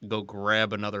this, go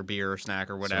grab another beer or snack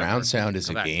or whatever. Surround sound is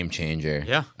Come a back. game changer.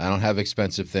 Yeah. I don't have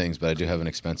expensive things, but I do have an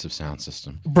expensive sound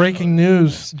system. Breaking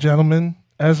news, gentlemen.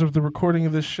 As of the recording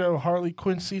of this show, Harley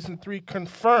Quinn Season 3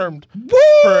 confirmed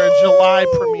for a July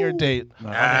premiere date.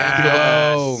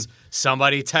 Yes.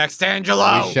 Somebody text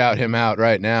Angelo. We shout him out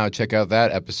right now. Check out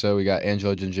that episode. We got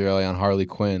Angelo Gingerelli on Harley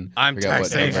Quinn. I'm Forgot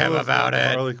what texting number. him about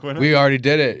it. Harley Quinn. We already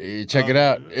did it. Check it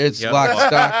out. It's Yep. lock,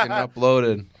 stock, and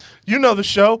uploaded. You know the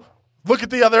show. Look at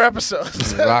the other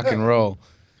episodes. Rock and roll.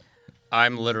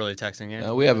 I'm literally texting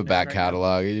you. We have a back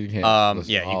catalog. You can't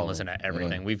listen Yeah, to you all can of listen them. to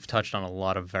everything. We've touched on a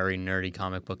lot of very nerdy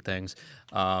comic book things.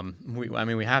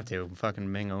 We have to. Fucking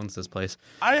Ming owns this place.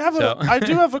 I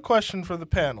do have a question for the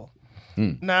panel.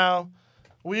 Now,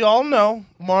 we all know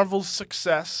Marvel's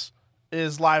success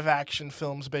is live action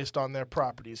films based on their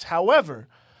properties. However,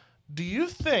 do you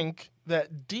think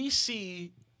that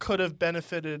DC could have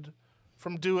benefited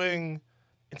from doing,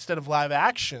 instead of live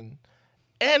action,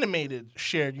 animated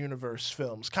shared universe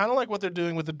films? Kind of like what they're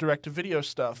doing with the direct-to-video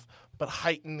stuff, but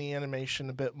heighten the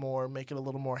animation a bit more, make it a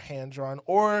little more hand-drawn,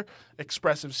 or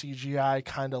expressive CGI,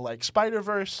 kind of like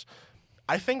Spider-Verse.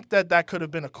 I think that could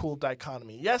have been a cool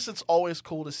dichotomy. Yes, it's always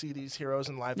cool to see these heroes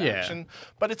in live action,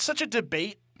 but it's such a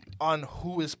debate on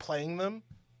who is playing them.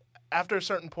 After a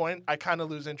certain point, I kind of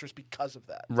lose interest because of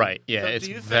that. Right. Yeah, So it's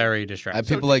do you think- very distracting.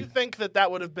 So People do like- you think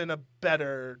that would have been a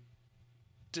better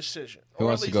decision? Who or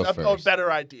wants at to least go a first?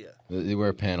 better idea? We're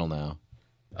a panel now.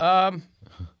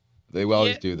 They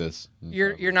always Yeah. do this.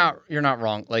 You're not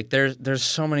wrong. Like there's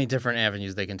so many different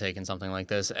avenues they can take in something like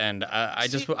this, and I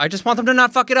just want them to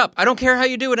not fuck it up. I don't care how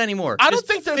you do it anymore. I don't Just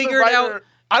think there's a figure it right out. or,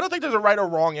 I don't think there's a right or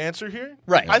wrong answer here.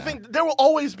 Right. I think there will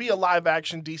always be a live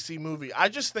action DC movie. I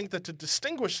just think that to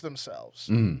distinguish themselves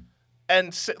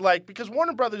and because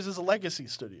Warner Brothers is a legacy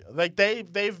studio. Like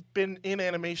they've been in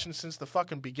animation since the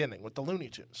fucking beginning with the Looney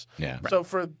Tunes. Yeah. So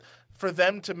for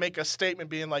them to make a statement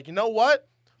being like, you know what?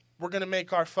 We're going to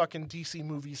make our fucking DC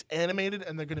movies animated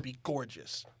and they're going to be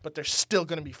gorgeous, but they're still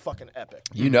going to be fucking epic.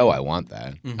 You know I want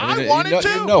that. I want it too.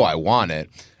 You know I want it.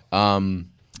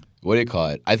 What do you call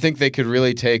it? I think they could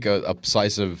really take a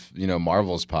slice of,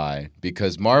 Marvel's pie,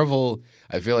 because Marvel,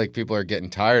 I feel like people are getting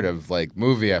tired of like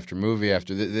movie after movie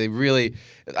after. They really,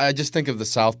 I just think of the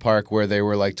South Park where they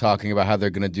were like talking about how they're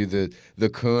going to do the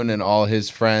Coon and all his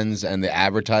friends and the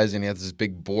advertising. He has this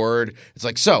big board. It's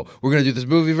like, so we're going to do this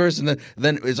movie verse, and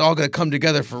then it's all going to come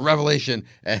together for Revelation,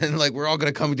 and like we're all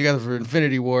going to come together for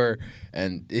Infinity War,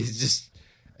 and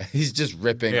He's just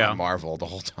ripping on Marvel the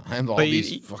whole time. All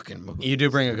these fucking movies. You do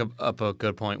bring up a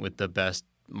good point with the best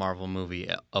Marvel movie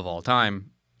of all time,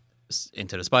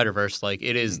 Into the Spider-Verse. Like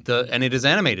it is and it is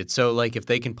animated. So like if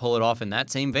they can pull it off in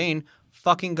that same vein,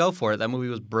 fucking go for it. That movie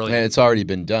was brilliant. And it's already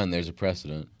been done. There's a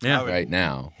precedent. Yeah. Right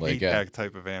now. Hate that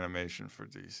type of animation for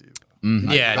DC. Though.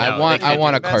 Yeah, I no,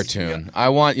 want a best. cartoon. I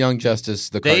want Young Justice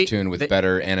the cartoon with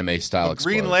better anime style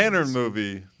Green explosions. Lantern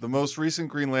movie, the most recent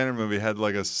Green Lantern movie had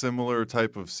like a similar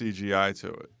type of CGI to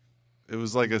it. It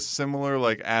was like a similar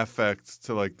like affect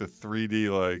to like the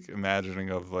 3D like imagining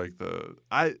of like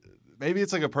maybe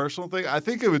it's like a personal thing. I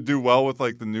think it would do well with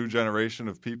like the new generation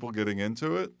of people getting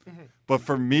into it. But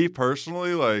for me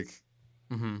personally, like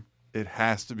it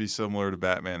has to be similar to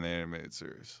Batman the Animated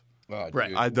Series. Oh, Right.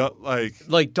 dude, I don't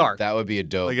like Dark. that would be a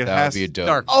dope. Like, it that has would be a dope.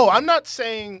 Dark. Oh, I'm not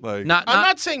saying like Not I'm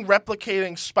not saying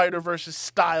replicating Spider-Verse's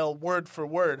style word for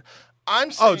word.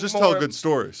 I'm saying just more tell good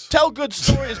stories. Tell good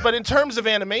stories, but in terms of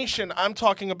animation, I'm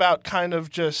talking about kind of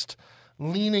just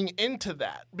leaning into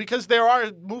that, because there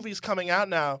are movies coming out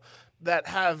now that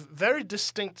have very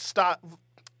distinct style.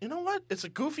 You know what? It's a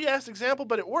goofy ass example,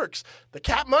 but it works. The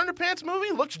Captain Underpants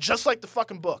movie looks just like the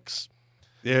fucking books.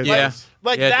 Yeah, Yeah.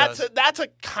 Like Yeah, it that's a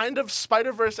kind of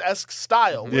Spider-Verse-esque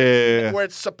style Yeah. where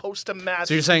it's supposed to match.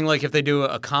 So you're saying like if they do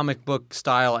a comic book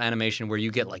style animation where you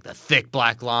get like the thick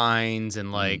black lines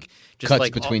and like just Cuts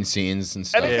like between scenes and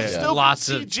stuff. and it can Yeah. still Lots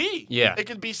be of- CG. yeah. It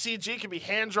could be CG, it could be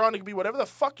hand-drawn, it could be whatever the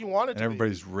fuck you want it and to be.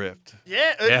 everybody's ripped.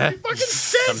 Yeah, Yeah. it fucking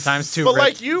sick. Sometimes too But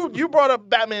ripped. like you brought up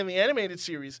Batman the Animated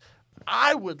Series.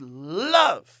 I would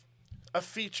love a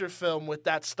feature film with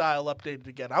that style updated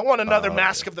again. I want another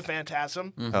Mask of the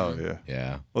Phantasm Oh yeah.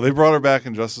 Yeah. Well, they brought her back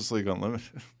in Justice League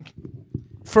Unlimited.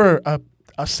 for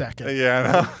a second. Yeah,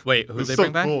 I know. Wait, who It was they so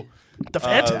bring back? cool. The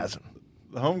Phantasm.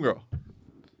 The homegirl.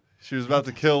 She was about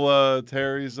to kill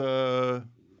Terry's She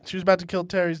was about to kill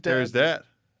Terry's dad,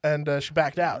 and she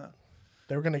backed out.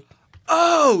 They were gonna.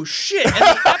 Oh shit! And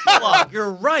the epilogue.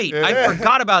 You're right. I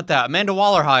forgot about that. Amanda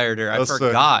Waller hired her. I That's sick.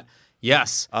 forgot.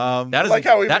 Yes. Um, That is Like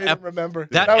how we that made ep- him remember.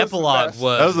 That was the epilogue best.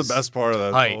 was that was the best part of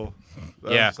that Right. whole.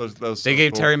 Yeah. that was They so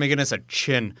gave cool. Terry McGinnis a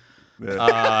chin.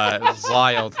 Yeah. It was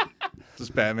wild.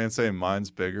 Just Batman saying mine's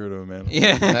bigger to Amanda.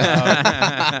 Yeah.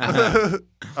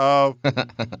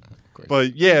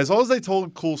 But yeah, as long as they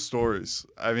told cool stories.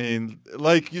 I mean,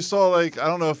 like you saw, like I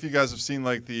don't know if you guys have seen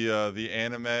like the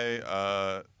anime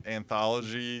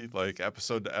anthology, like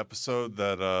episode to episode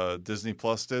that Disney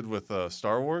Plus did with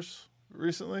Star Wars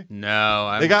recently. No,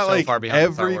 I'm They got so like far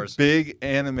behind Star every Wars. big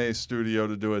anime studio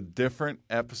to do a different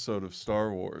episode of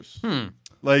Star Wars.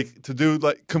 Like to do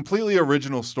like completely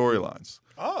original storylines.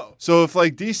 Oh, So if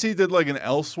like DC did like an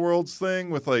Elseworlds thing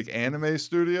with like anime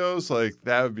studios, like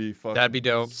that would be fucking That'd be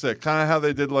dope. sick. Kind of how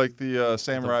they did like the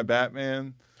Samurai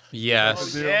Batman.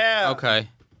 Yes. deal. yeah. Okay.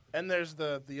 And there's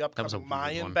the was a upcoming weird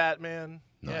Mayan one. Batman.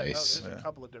 Nice. Yeah, no, there's a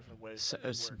couple of different ways. S- that it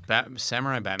s- work.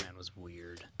 Samurai Batman was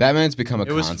weird. Batman's become a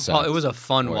It was concept. it was a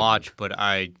fun Or- watch, but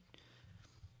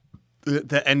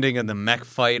the ending of the mech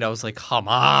fight, I was like, come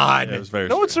on. Yeah, it was very. You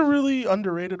know what's strange. a really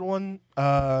underrated one?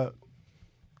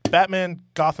 Batman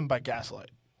Gotham by Gaslight.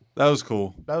 That was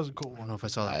cool. That was a cool I don't one. know if I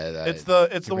saw that. It's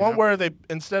the one where they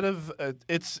instead of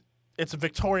it's a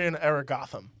Victorian era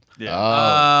Gotham. Yeah.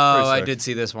 Oh, pretty I sick. did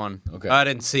see this one. Okay. I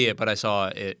didn't see it, but I saw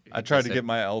it. I tried to get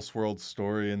my Elseworld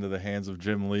story into the hands of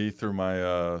Jim Lee through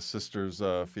my sister's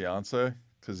fiance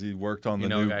because he worked on You the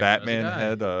know a new guy who knows a Batman guy.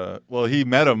 head. Well, he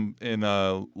met him in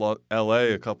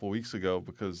L.A. a couple weeks ago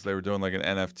because they were doing like an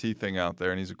NFT thing out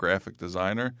there, and he's a graphic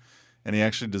designer, and he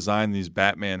actually designed these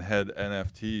Batman head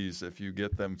NFTs if you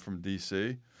get them from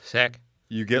DC. Sick.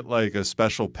 you get like a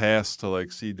special pass to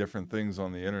like see different things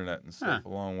on the internet and stuff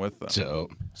along with them.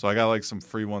 So I got like some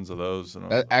free ones of those. And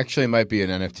That actually might be an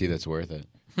NFT that's worth it.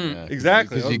 Yeah.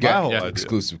 exactly. Because you That was my get whole idea.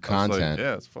 exclusive I was like, content.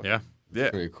 yeah, it's fun. Yeah. Yeah.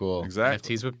 Pretty cool.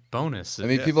 Exactly. NFTs with bonus. I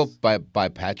mean, people buy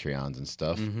Patreons and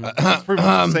stuff. It's pretty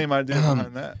much the same idea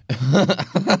behind that.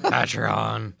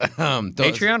 Patreon. Don't-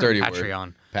 Patreon or dirty word.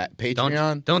 Patreon?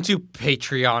 Patreon? Don't do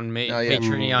Patreon me. Oh, yeah.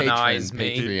 Patreonize Patron,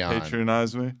 me. Patreon.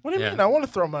 Patronize me. What do you Yeah. mean? I want to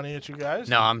throw money at you guys.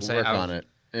 No, I'm We'll saying work on it.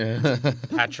 Yeah.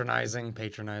 patronizing.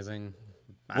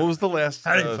 What was the last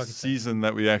How did you fucking say? season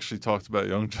that we actually talked about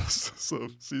Young Justice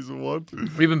of season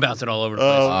 1? We've been bouncing all over the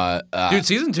place. Dude, Dude,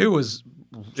 season 2 was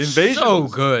Invasion so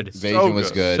was- good. Invasion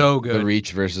was good. So good. The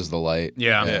Reach versus the Light.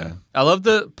 Yeah. Yeah. I love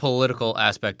the political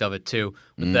aspect of it too.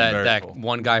 With Very that cool.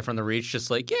 one guy from the Reach just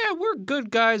like, yeah, we're good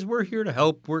guys. We're here to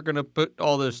help. We're gonna put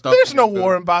all this stuff. There's no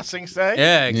war in Ba Sing Se.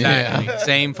 Yeah, exactly. Yeah.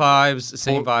 Same vibes.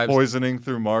 Same vibes. Poisoning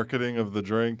through marketing of the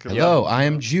drink. Hello, I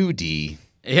am Judy.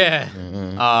 Yeah.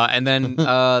 And then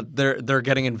they're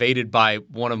getting invaded by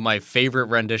one of my favorite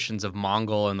renditions of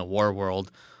Mongol in the War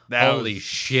World. That Holy was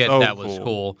shit, so that was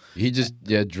cool. He just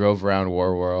drove around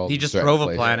War World. He just certain drove a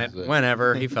places. planet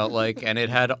whenever he felt like, and it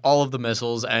had all of the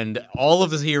missiles, and all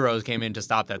of his heroes came in to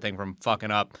stop that thing from fucking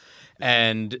up.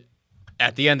 And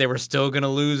at the end, they were still going to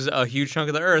lose a huge chunk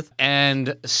of the Earth.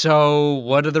 And so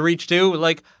what did the Reach do?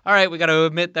 Like, all right, we got to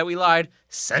admit that we lied.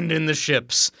 Send in the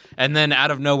ships. And then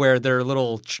out of nowhere, their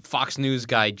little Fox News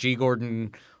guy, G.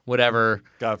 Gordon, whatever,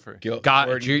 Godfrey. G.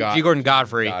 Gordon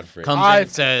Godfrey, Godfrey. comes I- in and,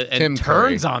 says, and Tim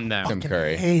turns Curry. on them. Tim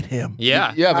Curry. Hate him.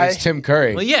 Yeah. Yeah, but it's I- Tim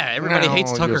Curry. Well, yeah, everybody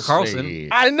hates No, Tucker you'll Carlson. see.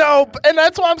 I know, and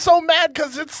that's why I'm so mad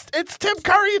because it's Tim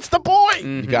Curry. It's the boy.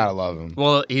 You gotta love him.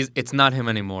 Well, it's not him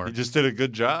anymore. He just did a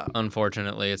good job.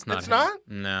 Unfortunately, it's not. It's him. not?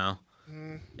 No.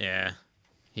 Yeah,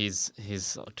 he's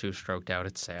too stroked out.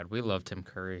 It's sad. We love Tim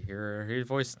Curry here. He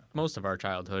voiced most of our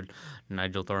childhood,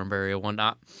 Nigel Thornberry and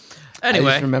whatnot. I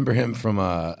Anyway, just remember him from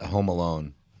Home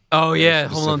Alone. oh yeah,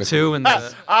 Home Alone 2 and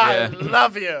the I yeah.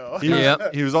 love you. He was,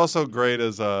 Yep. he was also great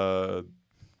as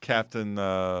Captain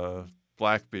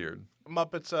Blackbeard.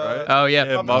 Muppets. Right? Oh yeah,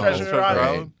 Yeah, Muppet Muppets Treasure Treasure Island.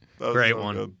 Island. That was great so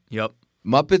one. good. Yep.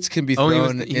 Muppets can be Oh,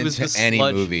 thrown he was into the any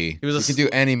sludge. movie. He was you a can do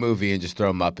any movie and just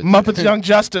throw Muppets. Muppets Young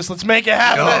Justice. Let's make it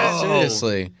happen. Oh.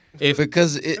 Seriously.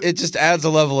 Because it just adds a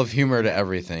level of humor to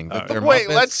everything. But they're Wait,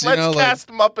 Muppets, let's you know, like- cast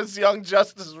Muppets Young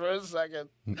Justice for a second.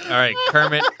 All right,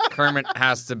 Kermit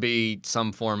has to be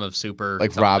some form of super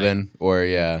like something. Robin or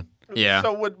yeah. Yeah.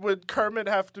 So would Kermit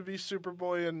have to be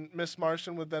Superboy and Miss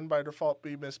Martian would then by default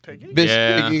be Miss Piggy? Miss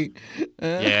Yeah. Piggy.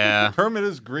 Yeah. Kermit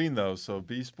is green though, so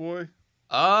Beast Boy.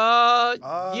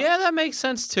 Yeah, that makes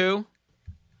sense too.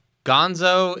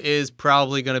 Gonzo is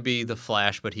probably going to be the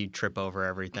Flash, but he'd trip over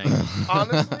everything.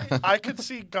 Honestly, I could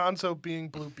see Gonzo being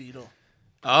Blue Beetle.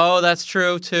 Oh, that's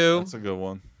true too. That's a good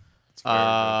one. It's very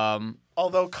good.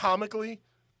 Although comically,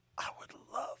 I would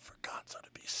love for Gonzo to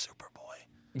be Superboy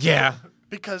Yeah.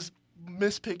 because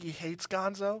Miss Piggy hates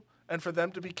Gonzo, and for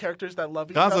them to be characters that love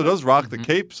each Gonzo other, does rock the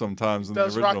cape sometimes in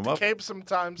does the rock original the Muppet. cape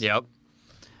sometimes. Yep.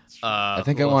 I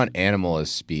think I want Animal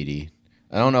as Speedy.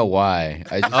 I don't know why.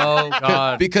 I just, Oh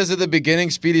God. because at the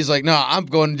beginning, Speedy's like, "No, I'm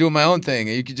going to do my own thing."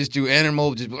 And you could just do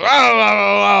Animal, just "Wah, wah, wah,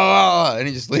 wah, wah," and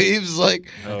he just leaves like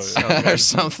or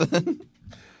something.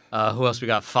 Who else we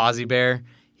got? Fozzie Bear.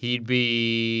 He'd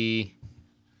be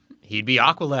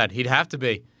Aqualad. He'd have to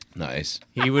be. Nice.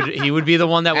 He would be the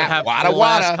one that would have Wada full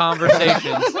ass wada.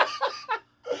 conversations.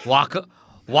 Waka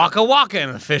waka,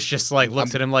 and the fish just like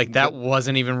looks at him like that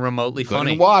wasn't even remotely Good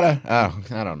funny. in water. Oh,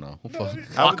 I don't know.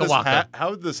 How would Waka this waka. How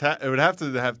would this it would have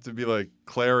to be like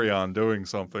Clarion doing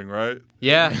something, right?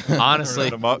 Yeah, honestly,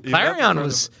 Turn 'em up. You'd have to Clarion turn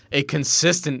was a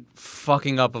consistent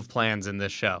fucking up of plans in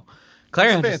this show.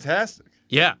 Clarion, It's fantastic.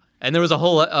 yeah, and there was a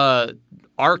whole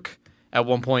arc at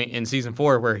one point in season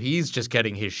 4 where he's just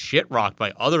getting his shit rocked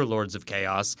by other Lords of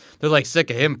Chaos. They're like sick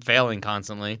of him failing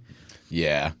constantly.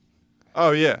 Yeah.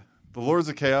 Oh yeah, the Lords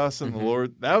of Chaos and the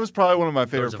Lord. That was probably one of my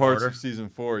favorite Mm-hmm. Lords of parts Order. of season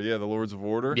 4. Yeah, the Lords of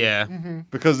Order. Yeah,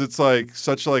 because it's like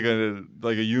such like a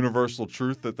universal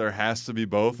truth that there has to be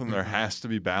both and there has to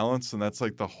be balance, and that's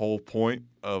like the whole point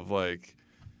of like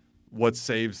what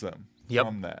saves them Yep.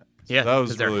 from that. So yeah, that was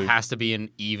because there really has to be an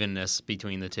evenness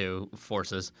between the two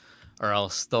forces, or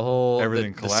else the whole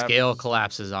Everything the scale collapses.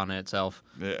 collapses on itself.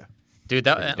 yeah, Dude,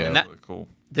 that, dope. and that really cool.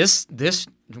 this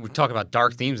we talk about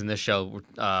dark themes in this show.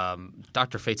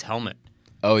 Dr. Fate's helmet.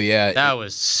 Oh yeah. That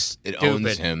was stupid. it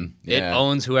owns him. It Yeah.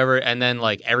 owns whoever, and then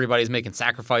like everybody's making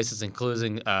sacrifices,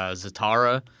 including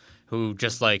Zatara, who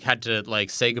just like had to like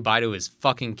say goodbye to his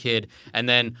fucking kid, and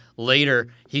then later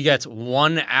he gets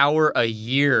 1 hour a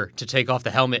year to take off the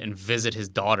helmet and visit his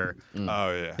daughter. Oh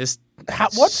yeah. This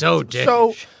What's so dick.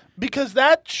 so because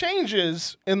that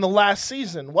changes in the last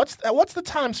season. What's the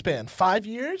time span? 5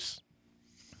 years?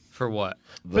 For what?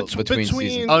 Between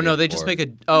season Oh 3 no, and they just 4. make a.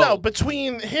 Oh No,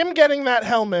 between him getting that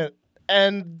helmet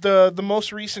and the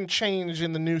most recent change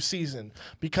in the new season,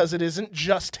 because it isn't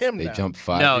just him They now. jump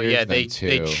 5 no, years, yeah, then they 2.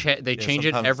 they change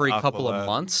it sometimes every couple of Aqualad.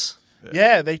 months.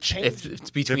 Yeah, they changed. If it's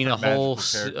between Different a whole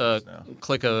magical characters now.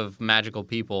 clique of magical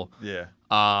people. Yeah.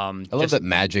 I love just- that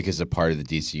magic is a part of the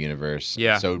DC universe.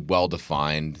 Yeah. So well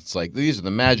defined. It's like these are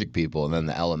the magic people, and then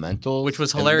the elementals, which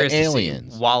was and hilarious The to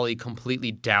aliens. see Wally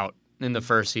completely doubt in the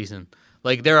first season.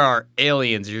 Like there are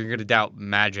aliens, you're gonna doubt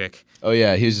magic. Oh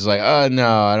yeah, he was just like, oh no,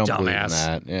 I don't believe in Dumbass.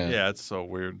 that. Yeah. Yeah, it's so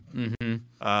weird.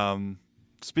 Mm-hmm.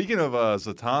 Speaking of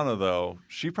Zatanna, though,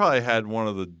 she probably had one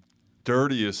of the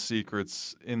dirtiest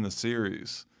secrets in the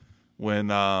series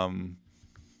when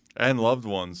and Loved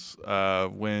Ones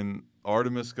when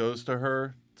Artemis goes to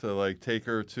her to like take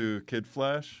her to Kid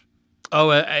Flash. Oh,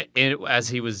 as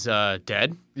he was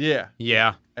dead. Yeah,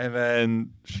 Yeah, and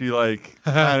then she like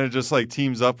kind of just like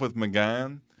teams up with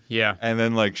McGann. yeah. And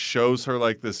then like shows her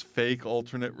like this fake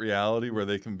alternate reality where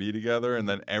they can be together, and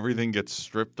then everything gets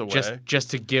stripped away.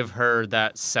 Just to give her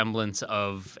that semblance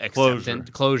of Closure.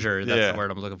 closure. That's Yeah. the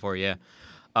word I'm looking for. Yeah.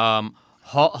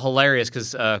 Hilarious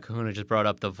because Kahuna just brought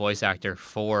up the voice actor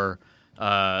for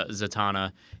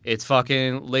Zatanna. It's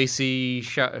fucking Lacey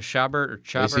Chabert.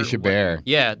 Lacey Chabert.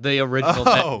 Yeah, the original.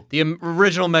 Oh. The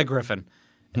original Meg Griffin.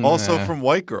 Also from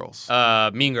White Girls.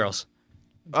 Mean Girls.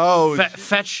 oh,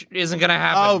 Fetch isn't gonna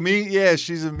happen. oh, yeah,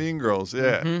 she's in Mean Girls.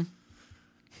 Yeah.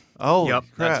 Oh, Yep,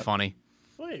 crap. that's funny.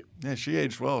 Wait, Yeah, she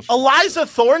aged well. Eliza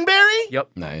Thornberry? Yep,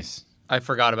 Nice. I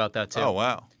forgot about that too. Oh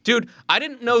wow. Dude, I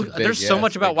didn't know. It's a big- There's yeah, so it's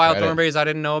much a about big Wild credit. Thornberries I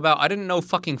didn't know about. I didn't know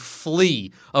fucking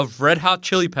Flea of Red Hot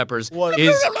Chili Peppers What?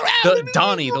 is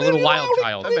Donnie, the little wild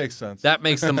child. That makes sense. That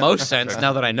makes the most sense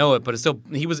now that I know it. But it's still,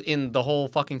 he was in the whole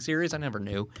fucking series. I never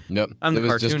knew. Nope. I'm the it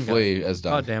was just cartoon guy. Flea as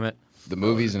done. God damn it. The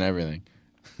movies and everything.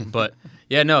 But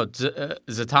yeah, no,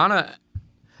 Zatanna.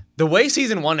 The way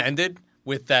season 1 ended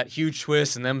with that huge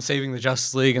twist and them saving the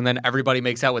Justice League, and then everybody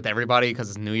makes out with everybody because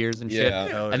it's New Year's and shit. Yeah.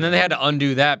 Hell And then they had to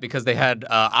undo that because they had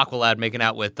Aqualad making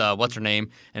out with what's her name,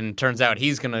 and it turns out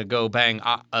he's gonna go bang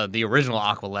the original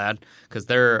Aqualad because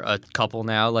they're a couple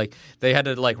now. Like they had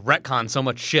to like retcon so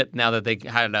much shit now that they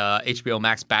had HBO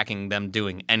Max backing them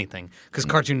doing anything because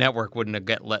Cartoon Network wouldn't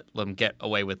have let them get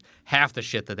away with half the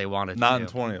shit that they wanted. Not to in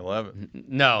do. 2011.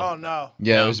 No. Oh no.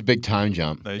 Yeah, No. it was a big time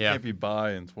jump. They Yeah. can't be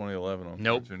bi in 2011 on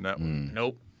Nope. Cartoon Network.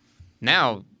 Nope.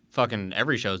 Now, fucking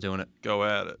every show's doing it. Go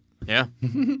at it. Yeah.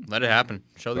 Let it happen.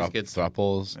 Show these kids.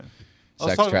 Thruples, I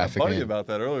was sex talking to my buddy trafficking. about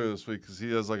that earlier this week because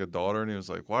he has like a daughter, and he was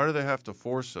like, "Why do they have to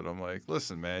force it?" I'm like,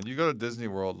 "Listen, man, you go to Disney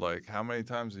World like how many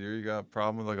times a year you got a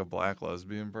problem with like a black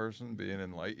lesbian person being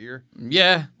in Lightyear?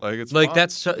 Yeah. Like it's Like fine.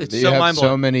 that's so, it's You so have mind so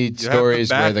blowing. many the stories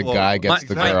where the backlog. guy gets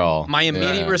the girl. My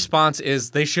immediate Yeah. response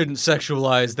is they shouldn't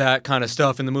sexualize that kind of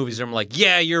stuff in the movies. I'm like,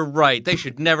 yeah, you're right. They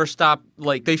should never stop.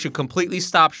 Like, they should completely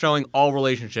stop showing all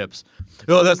relationships.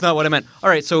 Oh, that's not what I meant. All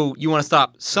right, so you want to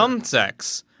stop some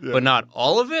sex, but not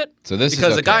all of it? So this is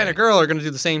because a guy okay. and a girl are going to do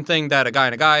the same thing that a guy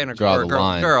and a guy and a Draw or a the girl and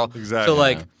line. a girl. Exactly. So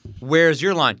like, where's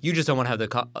your line? You just don't want to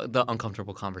have the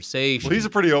uncomfortable conversation. Well, he's a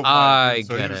pretty open. I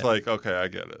so he get was it. like, "Okay, I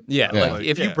get it." Yeah, Yeah. like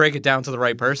if you yeah. break it down to the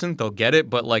right person, they'll get it.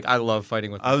 But like, I love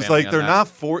fighting with. I my was family like, on they're that. not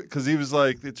for because he was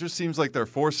like, it just seems like they're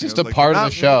forcing. It's it. just I was a like, part "You're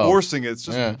of the not show." Forcing it. It's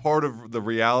just Yeah. part of the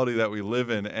reality that we live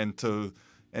in, and to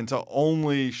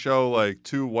only show like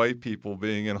two white people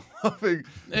being in a loving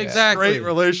Exactly. straight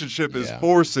relationship is Yeah.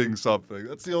 forcing something.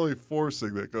 That's the only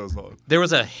forcing that goes on. There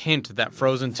was a hint that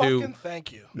Frozen 2. Fucking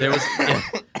thank you. There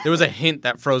was a hint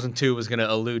that Frozen 2 was going to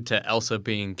allude to Elsa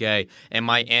being gay, and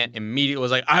my aunt immediately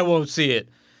was like, "I won't see it.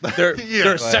 They're Yeah,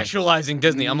 they're like- sexualizing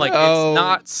Disney." I'm like, No,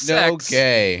 "It's not No sex.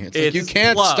 gay. It's like you It's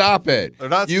can't love. stop it. They're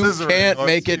not You scissoring can't on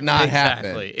make it TV. not Exactly.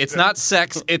 happen. It's not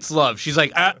sex. It's love." She's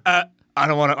like, I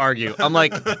don't want to argue." I'm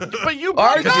like, But you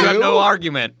Argue. "Because you have no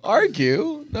argument."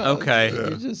 Argue. No, Okay.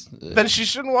 You just. Then she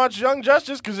shouldn't watch Young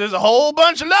Justice because there's a whole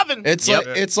bunch of loving. It's Yep.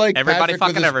 like Everybody Patrick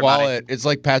fucking with his everybody. wallet. It's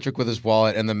like Patrick with his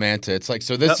wallet and the manta. It's like,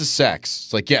 so this Yep. is sex.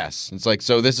 It's like, yes. It's like,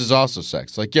 so this is also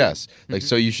sex. It's like, yes. Like,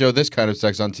 so you show this kind of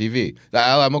sex on TV.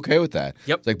 I'm okay with that.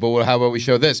 Yep. It's like, but how about we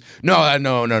show this? No,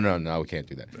 no, we can't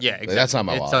do that. Yeah, Like, exactly. that's not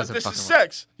my It wallet. doesn't This fucking is work.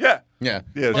 sex. Yeah. Yeah.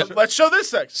 Yeah, Let's show this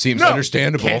sex. Seems No.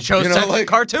 understandable. Can't show you know, sex in like,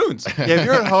 cartoons. yeah. If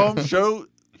you're at home, show.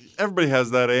 Everybody has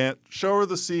that aunt. Show her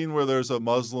the scene where there's a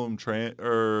Muslim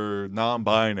or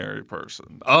non-binary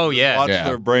person. Oh yeah, Watch Yeah.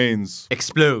 their brains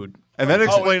explode. And then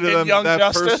explain to in them Young that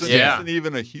Justice? person Yeah. isn't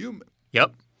even a human.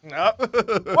 Yep.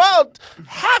 Well,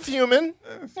 half human,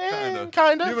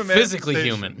 kind of. Human Physically manifestation.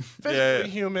 human. Physically Yeah.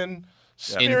 human.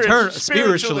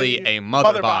 Spiritually a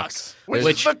mother box, which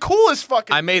which is the coolest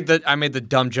fucking. I made the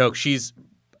dumb joke. She's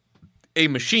a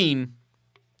machine,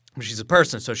 but she's a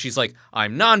person. So she's like,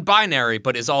 I'm non-binary,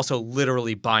 but is also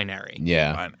literally binary.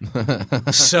 Yeah.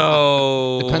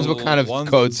 So Depends what kind of One's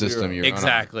code and zero. system you're on.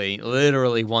 exactly,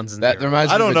 literally ones and That zeros.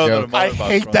 reminds me I don't of know a that joke. a mother I box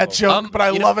hate runs that all- joke, but I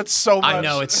you know, love it so much. I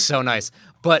know it's so nice,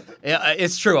 but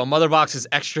it's true. A mother box is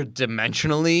extra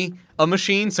dimensionally a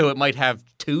machine, so it might have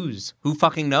twos. Who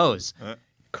fucking knows?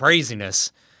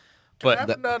 Craziness. I But have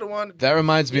another one. That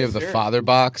reminds me of the serious. Father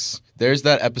Box. There's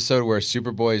that episode where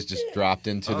Superboy is just dropped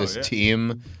into this yeah.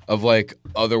 team of like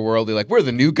otherworldly, like we're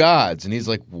the new gods, and he's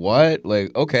like, "What?"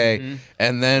 Like, okay,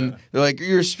 and then they're like,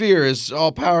 "Your sphere is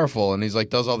all powerful," and he's like,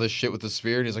 does all this shit with the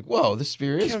sphere, and he's like, "Whoa, this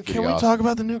sphere is Can pretty we awesome." talk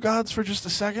about the new gods for just a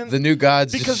second? The new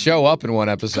gods Because- just show up in one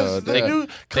Because episode. the Yeah. new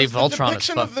Dave the Voltron is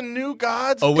depiction fuck- of the new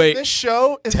gods Oh, wait. in this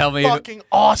show is Tell me- fucking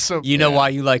awesome. you know why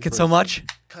you like it so much?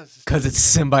 'Cause- Because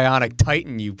it's Symbionic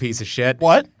Titan, you piece of shit.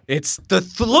 what? It's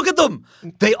look at them.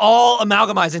 They all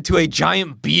amalgamize into a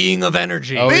giant being of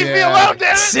energy. Oh, Leave me yeah. alone,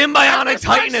 damn it! Symbionic That's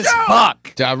my Titan as show!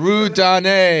 fuck. Daru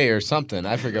Dane or something.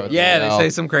 I forget what Yeah, the they hell. say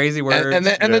some crazy words. And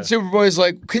then Superboy's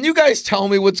like, "Can you guys tell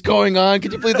me what's going on?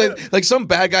 Can you please?" Like some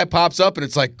bad guy pops up and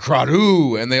it's like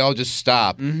Kraru, and they all just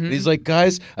stop. Mm-hmm. And he's like,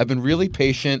 "Guys, I've been really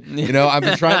patient. You know, I've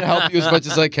been trying to help you as much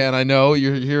as I can. I know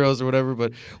you're heroes or whatever,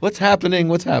 but what's happening?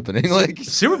 What's happening?" Like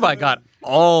Superboy got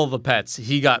all the pets.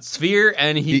 He got Sphere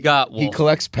and he got Wolf. he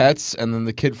collects pets, and then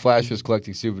the Kid Flash was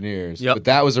collecting souvenirs. Yep. But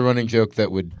that was a running joke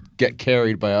that would get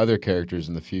carried by other characters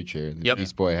in the future. The Yep.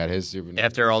 Beast Boy had his souvenir.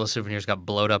 After all the souvenirs got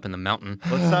blowed up in the mountain.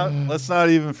 Let's not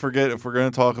even forget, if we're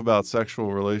going to talk about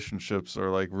sexual relationships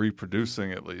or like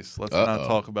reproducing, at least let's not Uh-oh.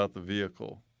 talk about the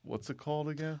vehicle. What's it called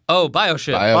again? Oh,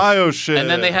 Bioship. Bioship. And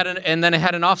then they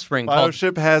had an offspring called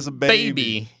Bioship has a baby.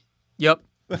 Baby. Yep.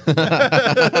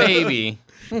 Baby.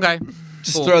 Okay.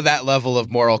 Just Cool. throw that level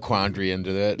of moral quandary into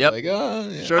it. Yep. Like, oh,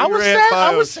 yeah. Show I your was Aunt sad.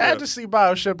 I was sad Bioship. to see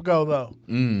Bioship go though.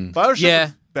 Bioship Yeah.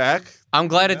 is back. I'm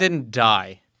glad it didn't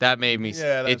die. That made me.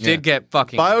 Yeah, it that's- did get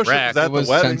fucking Bioship wrecked. was It at was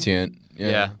the wedding. sentient.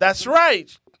 Yeah. That's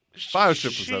right.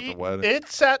 Bioship was at the wedding.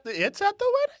 It's at the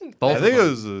wedding. Both I of think it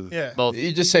them. was. Yeah. Both.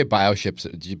 You just say Bioship was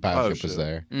Bioship.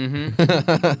 there.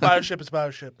 Bioship is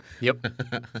Bioship. Yep.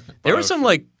 There were some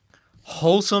like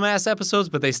wholesome ass episodes,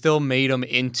 but they still made them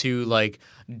into like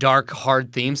dark,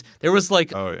 hard themes. There was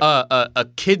like Oh, yeah. a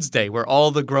kids' day where all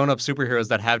the grown-up superheroes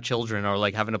that have children are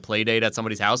like having a play date at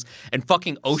somebody's house, and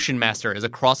fucking Ocean Master is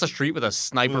across the street with a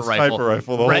sniper With a rifle, sniper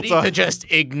rifle the whole ready time. to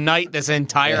just ignite this They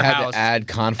entire had house. to add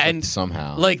conflict And,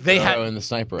 somehow. like, they had- Throw in the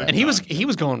sniper. And he was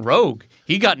going rogue.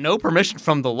 He got no permission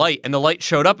from the light, and the light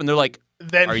showed up, and they're like,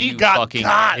 Then "Are he you got fucking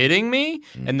caught. kidding me?"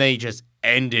 And they just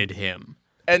ended him.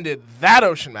 Ended that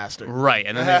Ocean Master. Right,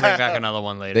 and then they bring back another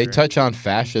one later. They touch on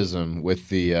fascism with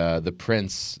the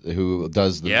prince who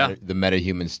does Yeah. the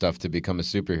metahuman stuff to become a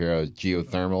superhero,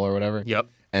 geothermal or whatever. Yep.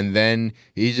 And then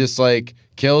he just like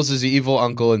kills his evil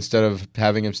uncle instead of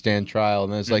having him stand trial.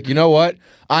 And then it's like, you know what?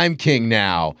 I'm king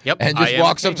now. Yep, And I just am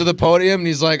walks up king. to the podium and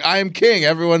he's like, I am king.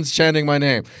 Everyone's chanting my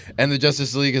name. And the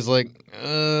Justice League is like,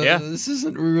 Yeah. this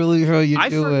isn't really how you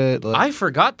do it. Like, I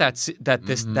forgot that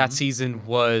that season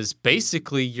was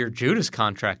basically your Judas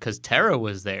contract because Terra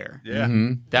was there. Yeah.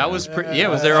 That was it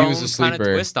was their She own was a kind of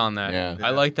sleeper. twist on that. Yeah. I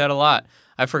like that a lot.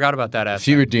 I forgot about that aspect.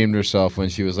 she redeemed herself when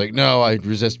she was like, no, I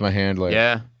resist my handler.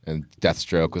 Yeah. And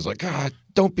Deathstroke was like, God,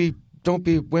 don't be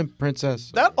wimp,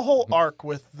 princess. That whole arc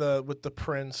with the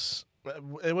prince,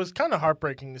 it was kind of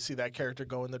heartbreaking to see that character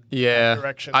go in the Yeah.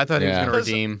 direction. I thought he was Yeah. going to 'Cause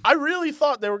redeem. I really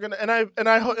thought they were gonna, and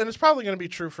it's probably gonna be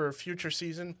true for a future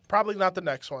season. Probably not the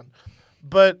next one,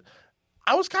 but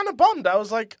I was kind of bummed. I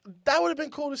was like, that would have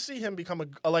been cool to see him become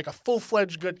a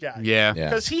full-fledged good guy. Yeah. Yeah.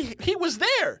 because he was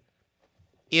there.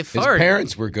 If His Farge-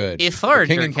 parents were good. if The Farger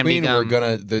King and can Queen were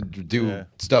become- gonna do Yeah.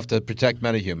 stuff to protect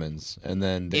metahumans, and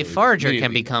then they If would Forager can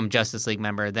immediately- become Justice League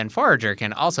member, then Forager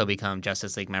can also become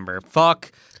Justice League member.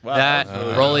 Fuck Wow, that that's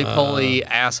really- roly-poly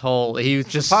asshole. He was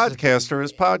just Podcaster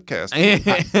is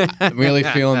podcaster. I'm really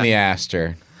feeling the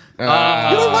Aster. You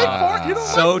don't like Ford? You don't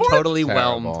so like Ford? totally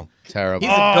whelmed. Terrible. Terrible.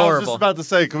 He's I was adorable. just about to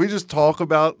say, can we just talk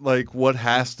about like what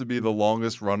has to be the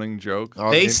longest running joke?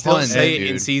 Oh, They it's still tons, say it dude.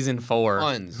 in season 4.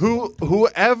 Tons.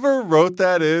 Whoever wrote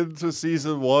that into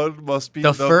season 1 must be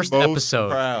The the first most episode.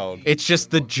 proud. It's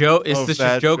just the joke. It's Of just a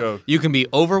that joke. joke. You can be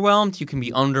overwhelmed. You can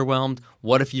be underwhelmed.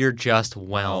 What if you're just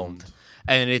whelmed?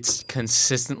 And it's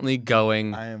consistently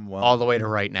going I am whelmed. all the way to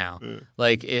right now.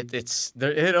 Like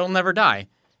it'll never die.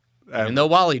 Even And though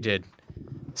Wally did.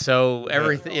 So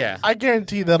everything, yeah. I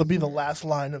guarantee that'll be the last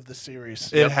line of the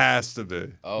series. It has to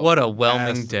be. Oh, What a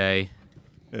whelming Nasty. day.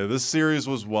 Yeah, this series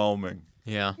was whelming.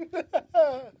 Yeah.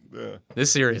 Yeah.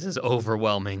 This series is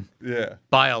overwhelming Yeah.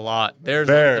 by a lot. Very.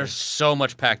 There's so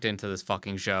much packed into this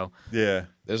fucking show. Yeah.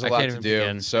 there's a I lot can't to even do.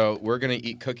 begin. So we're gonna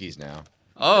eat cookies now.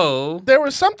 Oh. There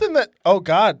was something that, oh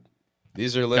God,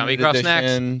 These are John limited Beecroft Snacks.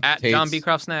 edition. At Tate's- John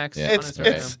Beecroft Snacks. Yeah, on it's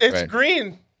Instagram. it's Right.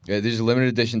 green. Yeah, these are limited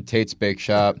edition Tate's Bake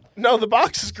Shop. No, the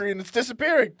box is green. It's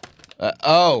disappearing.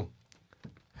 Oh,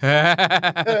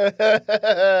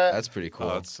 that's pretty cool.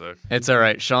 Oh, that's sick. It's all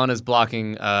right. Sean is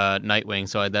blocking Nightwing,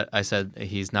 so I said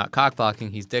he's not cock blocking,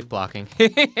 he's dick blocking.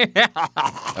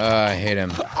 I hate him.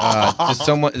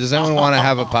 Does anyone want to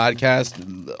have a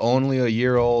podcast? Only a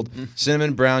year old.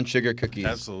 Cinnamon brown sugar cookies.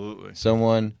 Absolutely.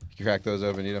 Someone crack those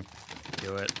open, eat them.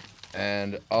 Do it.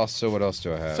 And also, what else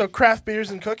do I have? So craft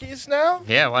beers and cookies now.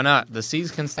 Yeah, why not? The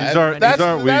seas can stand. These aren't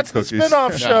weed That's the cookies.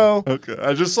 spin-off show. Okay.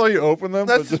 I just saw you open them.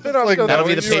 That's the but just, spin-off show. That'll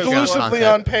be That's the Patreon exclusively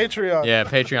content. on Patreon. Yeah,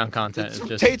 Patreon content is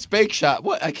just. Tate's Bake Shop.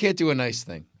 What? I can't do a nice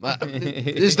thing.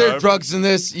 Is there drugs in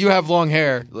this? You have long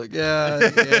hair. Like,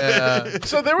 yeah.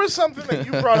 So there was something that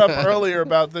you brought up earlier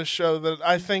about this show that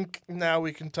I think now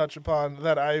we can touch upon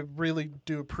that I really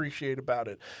do appreciate about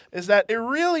it, is that it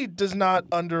really does not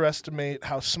underestimate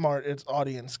how smart its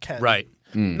audience can be. Right.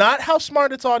 Not how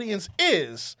smart its audience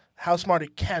is, how smart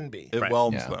it can be. it Right.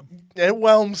 whelms Yeah. them. It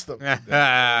whelms them.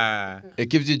 It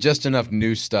gives you just enough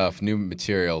new stuff, new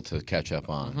material to catch up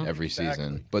on every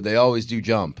season. But they always do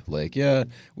jump. Like, yeah,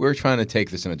 we're trying to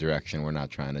take this in a direction. We're not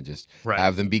trying to just Right.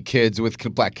 have them be kids with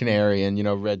Black Canary and,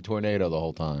 Red Tornado the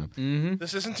whole time.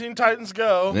 This isn't Teen Titans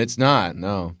Go. And it's not,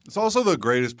 no. It's also the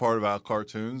greatest part about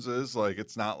cartoons is like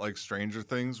it's not like Stranger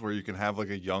Things where you can have like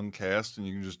a young cast and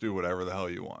you can just do whatever the hell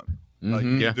you want. Like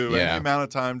you Yeah. can do Yeah. any amount of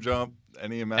time jump,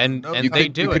 any amount. And- no, and You time- they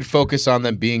could, do you it. could focus on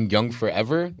them being young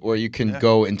forever, or you can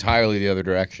go entirely the other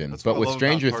direction. That's But what I with love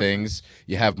Stranger about Things,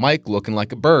 you have Mike looking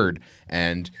like a bird,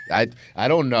 and I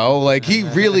don't know, like he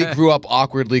really grew up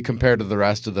awkwardly compared to the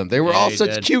rest of them. They were Yeah, all he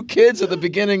such did. cute kids at the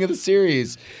beginning of the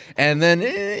series, and then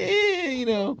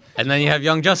And then you have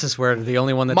Young Justice, where the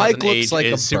only one that Mike doesn't looks age like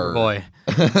a is bird. Superboy.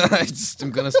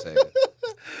 I'm gonna say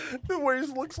it. Where he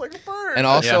looks like a bird. And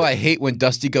also, Yeah. I hate when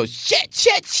Dusty goes shit.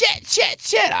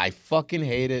 I fucking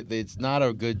hate it. It's not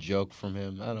a good joke from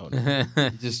him. I don't know.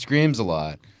 He just screams a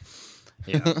lot.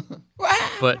 Yeah.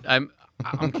 But I'm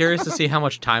curious to see how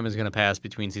much time is going to pass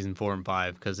between season 4 and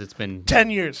 5 because it's been 10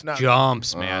 years now.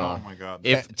 jumps, man. Oh my god.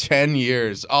 If 10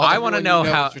 years. Oh, I want to know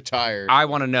how is retired. I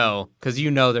want to know because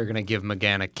they're going to give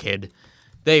McGann a kid.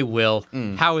 They will.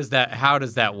 How is that? How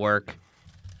does that work?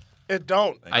 It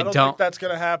don't. I don't don't- think that's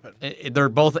going to happen. They're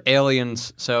both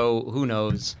aliens, so who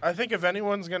knows? I think if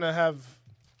anyone's going to have.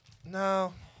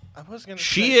 No. I was going to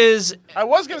She say. is. I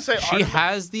was going to say. She Artemis-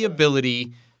 has the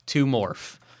ability to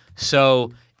morph.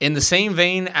 So, in the same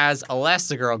vein as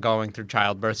Elastigirl going through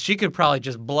childbirth, she could probably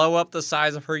just blow up the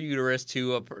size of her uterus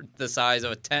to the size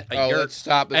of a tent, Oh, yurt, let's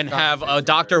stop this and have a conversation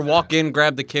doctor right now. walk in,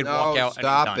 grab the kid, No, walk out,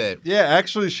 stop and it. Yeah,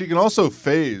 actually, she can also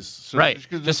phase. So Right. She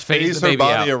could Just just phase phase the her baby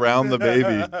body out. around the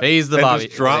baby. Phase the and body,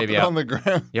 just drop baby it out. on the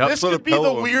ground. Yep. This Put a could be the pillow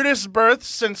over. weirdest birth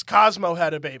since Cosmo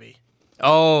had a baby.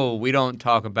 Oh, we don't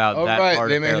talk about Oh, that right. part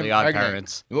They of made him Fairly Odd pregnant.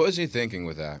 Parents. What was he thinking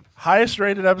with that? Highest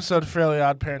rated episode of Fairly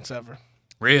Odd Parents ever.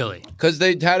 Really? Because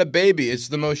they had a baby. It's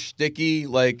the most sticky,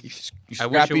 like, I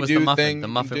wish it was the scrappy-doo muffin. thing The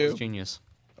you muffin do. was genius.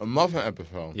 A muffin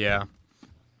episode. Yeah.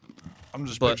 I'm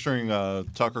just But- picturing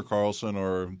Tucker Carlson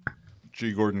or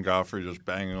G. Gordon Godfrey just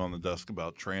banging on the desk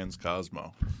about trans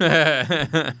Cosmo.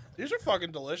 These are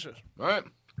fucking delicious. All right.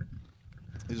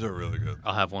 These are really good.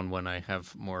 I'll have one when I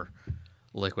have more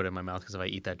liquid in my mouth because if I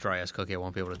eat that dry ass cookie, I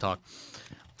won't be able to talk.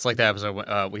 It's like that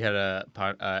episode. We had a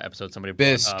episode somebody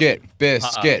Biscuit.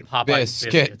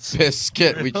 Popeye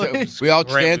Biscuit. We all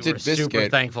Great, chanted we were super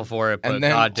biscuit. thankful for it, but And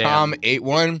then goddamn, Tom ate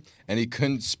one, and he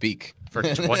couldn't speak. for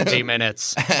 20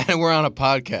 minutes. And we're on a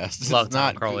podcast. It's Love Tom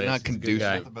not, Crowley. not He's a good conducive.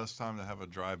 guy. Not the best time to have a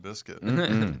dry biscuit.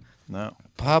 No.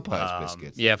 Popeye's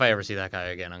biscuits. Yeah, if I ever see that guy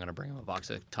again, I'm gonna bring him a box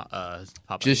of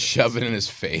Popeye. Just shove it in his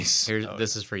face. Here's,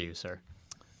 this is for you, sir.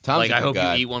 Tom's Like a I good hope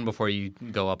guy. you eat one before you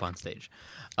go up on stage.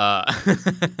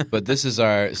 But this is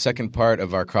our second part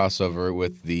of our crossover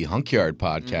with the Hunkyard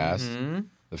podcast. Mm-hmm.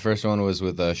 The first one was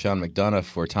with Sean McDonough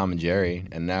for Tom and Jerry,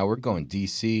 and now we're going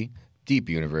DC Deep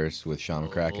Universe with Sean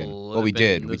McCracken. Well, we Living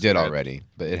did. the We did script. already,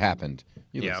 but it happened.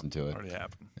 You Yeah. listened to it. Already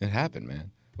happened. It happened,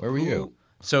 man. Where were you?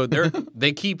 So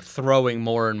they keep throwing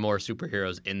more and more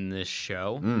superheroes in this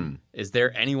show. Hmm. Is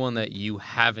there anyone that you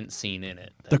haven't seen in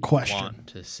it that The you Question. want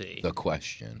to see? The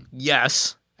question.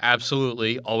 Yes,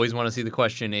 absolutely. Always want to see the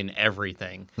question in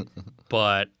everything.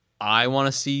 But I want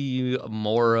to see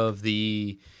more of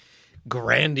the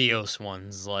grandiose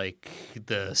ones like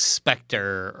the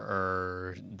Spectre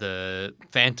or the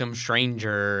Phantom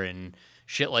Stranger and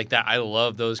shit like that. I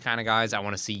love those kind of guys. I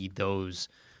want to see those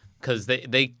because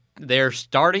they're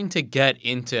starting to get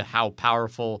into how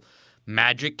powerful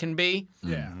magic can be.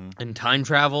 Yeah. And time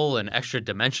travel and extra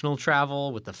dimensional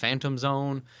travel with the Phantom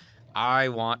Zone. I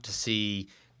want to see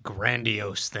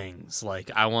grandiose things.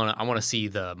 Like I want to see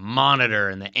the Monitor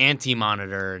and the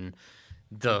Anti-Monitor and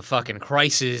the fucking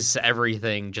Crisis,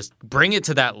 everything. Just bring it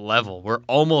to that level. We're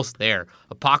almost there.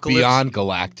 Apocalypse. Beyond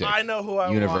Galactic. I know who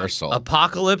I Universal. want.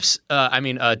 Apocalypse.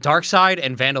 Darkseid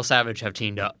and Vandal Savage have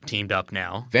teamed up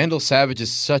now. Vandal Savage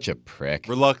is such a prick.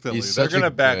 Reluctantly, He's they're such a going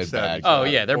to good backstab. bad each guy. Oh other,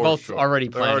 yeah, they're for both sure. already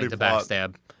They're planning to plot-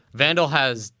 backstab. Vandal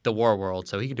has the War World,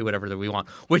 so he can do whatever that we want,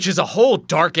 which is a whole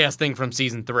dark ass thing from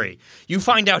season 3. You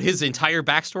find out his entire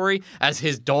backstory as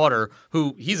his daughter,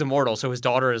 who he's immortal, so his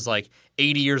daughter is like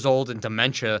 80 years old and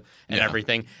dementia and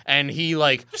everything, and he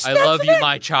like, I love you,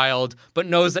 my child, but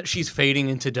knows that she's fading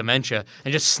into dementia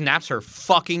and just snaps her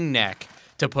fucking neck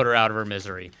to put her out of her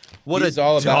misery. What He's a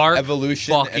all about dark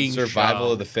evolution and fucking survival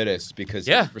show. of the fittest because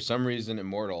Yeah. he's for some reason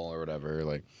immortal or whatever.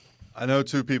 Like, I know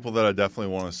 2 people that I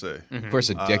definitely want to see. of course,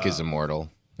 a dick is immortal.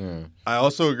 Yeah. I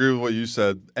also agree with what you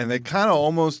said, and they kind of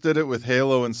almost did it with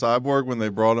Halo and Cyborg when they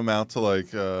brought him out to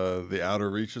like the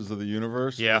outer reaches of the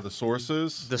universe. Yeah. where the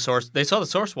sources. The source. They saw the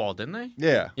source wall, didn't they?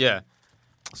 Yeah, Yeah.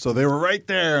 so they were right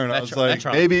there, and I was Metro- like,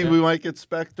 Metron, maybe yeah. we might get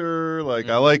Spectre. Like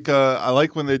I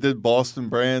like when they did Boston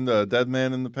Brand, Dead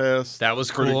Man in the past. That was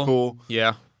pretty cool. cool.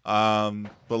 Yeah.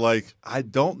 But like, I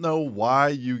don't know why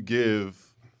you give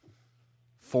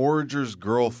Forager's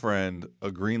girlfriend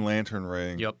a Green Lantern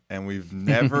ring. Yep. And we've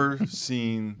never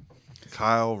seen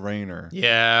Kyle Rayner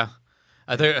Yeah.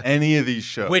 any of these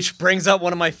shows. Which brings up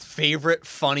one of my favorite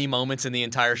funny moments in the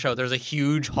entire show. There's a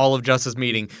huge Hall of Justice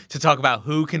meeting to talk about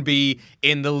who can be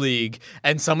in the league,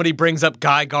 and somebody brings up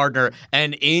Guy Gardner,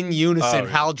 and in unison, Oh, yeah.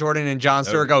 Hal Jordan and Jon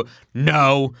Stewart go,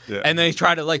 no. Yeah. And then they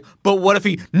try to like, but what if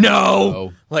he, no.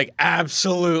 No. Like,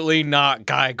 absolutely not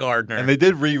Guy Gardner. and they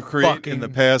did recreate in the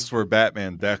Fucking- past where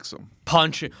Batman decks him.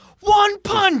 punch. One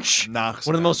punch! Knocks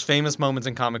One of him the out. most famous moments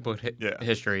in comic book Yeah.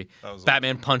 history. That was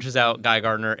Batman punches out Guy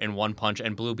Gardner in one punch,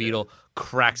 and Blue Beetle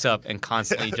cracks up and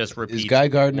constantly just repeats Is Guy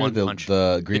Gardner one the punch.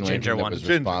 Green The ginger Lantern that one. was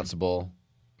Ginger. responsible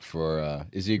for?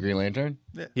 Is he a Green Lantern?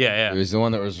 Yeah, He yeah. was the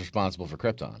one that was responsible for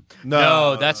Krypton.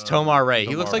 No, that's Tomar Ray.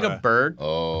 He looks like Tomar a Ray. bird.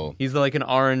 Oh, He's like an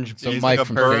orange. So He's Mike like a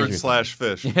from bird Stranger /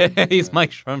 fish. He's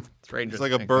Mike from Stranger. He's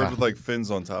like a Things. bird with like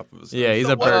fins on top of his head. Yeah, he's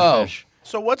So a what- birdfish.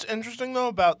 So what's interesting though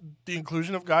about the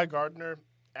inclusion of Guy Gardner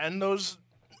and those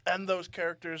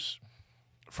characters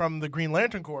from the Green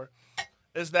Lantern Corps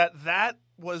is that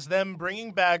was them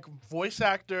bringing back voice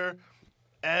actor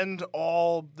and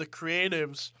all the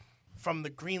creatives from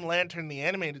the Green Lantern the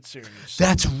animated series.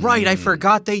 That's right. I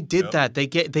forgot they did that. They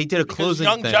did a Because closing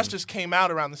Young thing. Justice came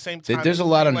out around the same time. there's as a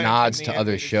lot of Green Lantern, nods the to other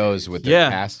animated shows series. with their Yeah.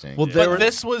 casting. Well, Yeah. they But were-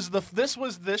 this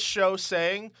was this show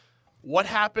saying what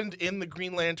happened in the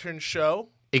Green Lantern show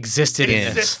existed in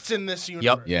this. exists in this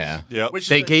universe. yeah. Yep. Which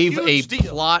They is gave a huge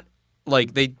deal. plot,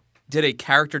 like they did a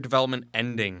character development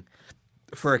ending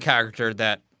for a character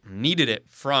that needed it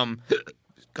from.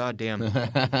 God damn,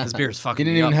 this beer is He fucking.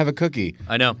 didn't me even up. have a cookie.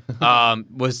 I know.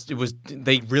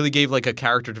 They really gave like a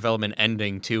character development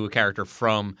ending to a character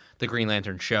from the Green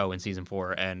Lantern show in season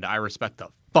 4, and I respect the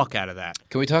fuck out of that.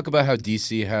 Can we talk about how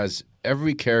DC has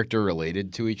every character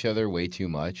related to each other way too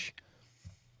much?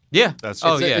 Yeah. That's-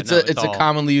 oh It's a, yeah. it's no, a it's all- a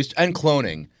commonly used and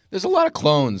cloning. There's a lot of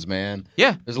clones, man.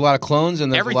 Yeah. There's a lot of clones, and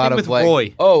there's Everything a lot of with like,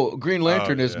 Roy. oh, Green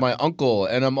Lantern is yeah. my uncle,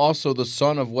 and I'm also the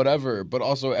son of whatever, but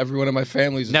also everyone in my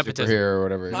family's a Nepotism. superhero or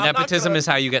whatever. I'm not Nepotism gonna- is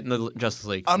how you get in the Justice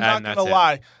League. I'm not and gonna that's it.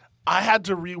 lie. I had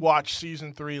to rewatch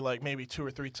season 3 like maybe 2 or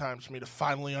 3 times for me to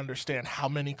finally understand how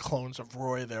many clones of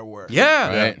Roy there were. Yeah,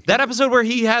 Right. that episode where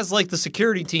he has like the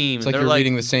security team. It's and like they're you're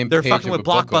reading the same They're page fucking of with a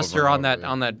book over Blockbuster and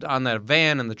on over. that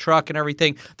van and the truck and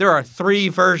everything. There are 3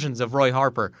 versions of Roy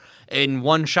Harper in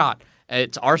one shot.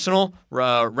 It's Arsenal,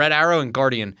 Red Arrow, and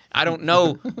Guardian. I don't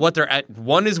know what they're at.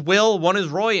 One is Will, one is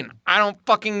Roy, and I don't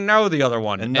fucking know the other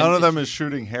one. And none of them is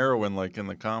shooting heroin like in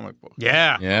the comic book.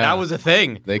 Yeah, Yeah. that was a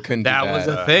thing. They couldn't. That do was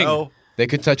that. a thing. Hell, They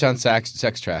could touch on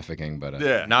sex trafficking, but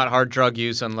yeah. Not hard drug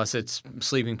use unless it's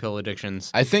sleeping pill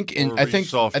addictions. I think Or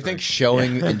soft I think drink.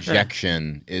 showing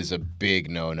injection is a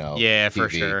big no-no. Yeah, on for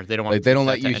TV. sure. They don't want like they don't to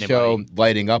let teach you that to show anybody.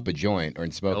 lighting up a joint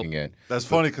or smoking it. That's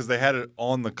funny because they had it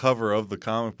on the cover of the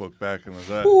comic book back in the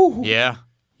day. Yeah.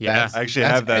 Yeah. I actually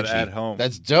That's have that edgy. at home.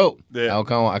 That's dope. Yeah. I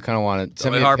kind of want to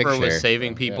send Roy me a Harper picture. was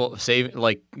saving people,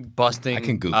 busting I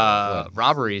can Google it.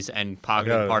 robberies and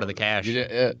pocketing got it. part of the cash. You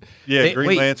did- yeah, They- Green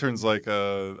wait. Lantern's like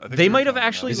I think They we were might have talking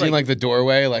actually, Is about he in like the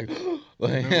doorway? Like,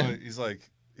 it. He's like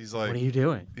What are you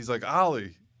doing? he's like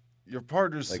Ollie, your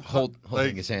partner's like holding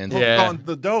like, his hand. hooked Yeah. on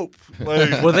the dope.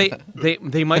 Like, Well,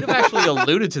 they might have actually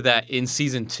alluded to that in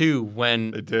season 2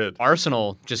 when they did.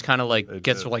 Arsenal just kind of They like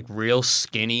gets did. like real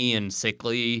skinny and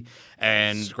sickly,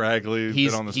 and Scraggly,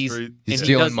 he's been on the street. He's and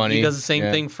stealing he does, money. He does the same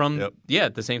Yeah. thing from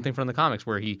Yep. the same thing from the comics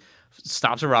where he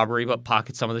stops a robbery but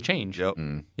pockets some of the change. Yep.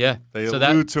 Yeah, They so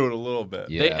allude to it a little bit.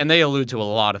 Yeah. they allude to a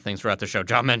lot of things throughout the show.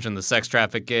 John mentioned the sex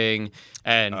trafficking,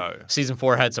 and Oh, yeah. season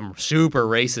 4 had some super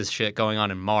racist shit going on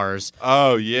in Mars.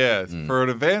 Oh yeah, for an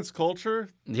advanced culture,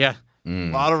 Yeah, a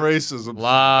lot of racism.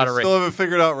 Lot of I still haven't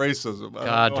figured out racism. I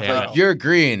God don't know damn it. how. You're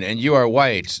green and you are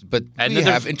white, but And we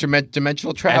then have there's-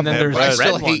 interdimensional travel. there's but I red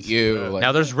still ones. hate you. Yeah. Like,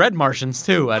 now there's red Martians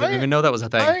too. I didn't even know that was a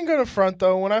thing. I ain't gonna front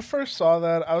though. When I first saw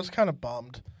that, I was kind of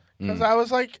bummed because I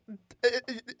was like,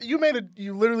 "You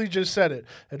you literally just said it.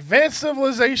 Advanced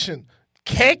civilization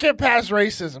can't get past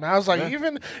racism." I was like,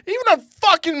 even on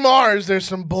fucking Mars, there's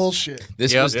some bullshit.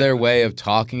 this Yep. was their way of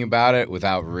talking about it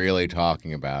without really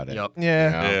talking about it. Yep.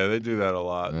 Yeah, Yeah, they do that a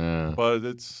lot, Yeah. but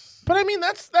it's but I mean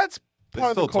that's part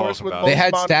of the still course talk with about most They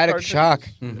had modern Static cartoons. Shock.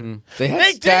 Mm-hmm. They had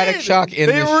They Static did! Shock in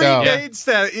they the show. remade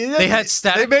Static. They had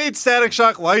Static- They made Static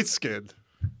Shock light skinned.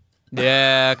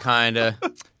 Yeah, kinda.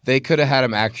 They could have had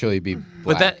him actually be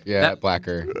black. that-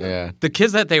 blacker. Yeah. The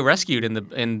kids that they rescued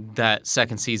in that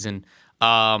second season,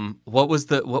 what was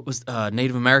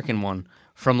Native American one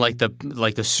from like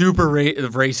the super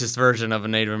racist version of a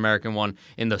Native American one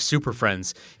in the Super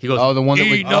Friends? He goes, Oh, the one that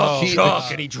would- "Enough, oh, Chuck,"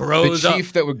 the- and he The grows up.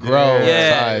 chief that would grow in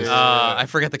Yeah, size. I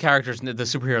forget the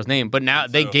superhero's name, but now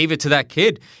they gave it to that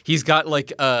kid. He's got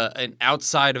like an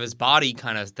outside of his body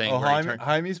kind of thing. Oh, where he turned-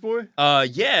 Jaime's boy. yeah.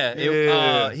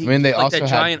 Yeah. I mean, they like also that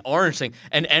had- giant orange thing,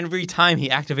 and every time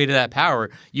he activated that power,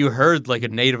 you heard like a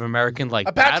Native American like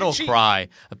Apache battle chief. cry,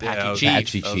 Apache that was- chief.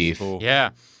 Apache That was chief. cool. Yeah,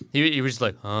 he was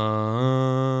like,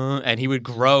 and he would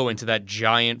grow into that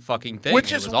giant fucking thing.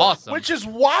 Which It is was awesome. Which is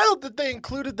wild that they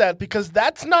included that because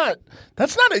that's not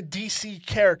a DC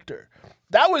character.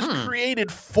 That was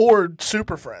created for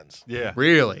Super Friends. Yeah,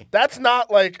 really. That's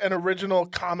not like an original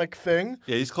comic thing.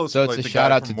 yeah, he's close So to it's like a the shout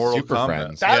guy out from to Mortal Super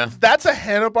Kombat. Friends. That's a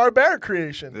Hanna-Barbera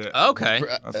creation. Yeah, Okay.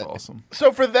 that's awesome.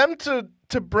 So for them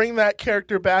to bring that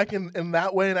character back in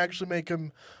that way and actually make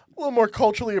him a little more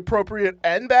culturally appropriate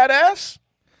and badass,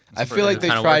 I feel like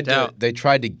Kinda worked out. they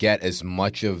tried to get as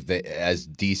much of as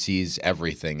DC's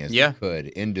everything as Yeah. they could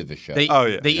into the show. They, Oh,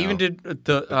 yeah. they You even know. did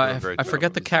the. a great I job.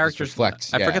 forget the This characters.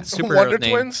 reflects, I yeah. forget the superhero Wonder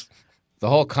name. Twins. the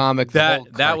whole comic, the whole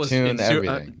That was cartoon, in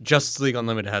everything. Justice League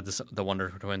Unlimited had the Wonder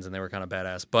Twins and they were kind of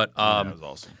badass. But that was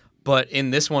awesome. but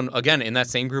in this one again, in that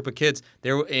same group of kids,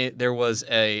 there was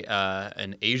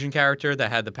an Asian character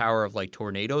that had the power of like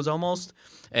tornadoes almost,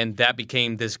 and that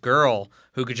became this girl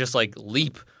who could just like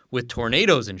leap with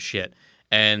tornadoes and shit.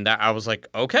 And I was like,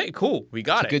 okay, cool, we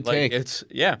got It's a it. good Like,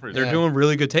 take. They're Yeah. doing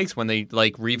really good takes when they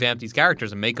like revamp these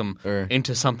characters and make them Or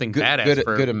into something good, badass good,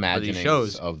 for, good for imaginings these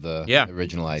shows. of the Yeah.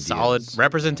 original ideas. Solid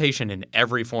representation in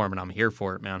every form, and I'm here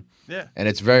for it, man. Yeah, And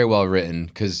it's very well written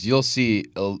because you'll see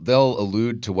they'll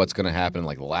allude to what's going to happen in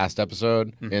like the last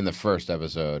episode, Mm-hmm. in the first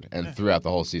episode, and throughout the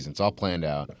whole season. It's all planned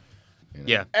out.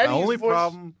 Yeah. And The he's only voiced-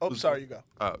 problem Oh, was- sorry, you go.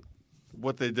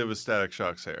 what they did with Static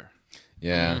Shock's hair.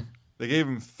 Yeah. Mm-hmm. They gave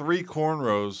him 3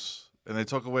 cornrows, and they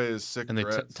took away his sick And they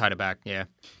dreads. tied it back. Yeah.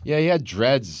 Yeah, he had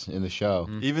dreads in the show.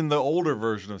 Even the older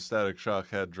version of Static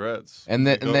Shock had dreads. And,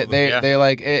 They go with they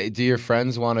like, hey, do your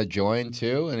friends want to join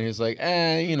too? And he's like,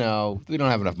 we don't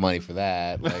have enough money for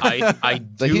that. Like, I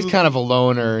do. like he's kind of a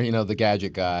loner, the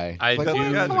gadget guy. I like, do-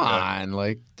 come Gadget guy. on,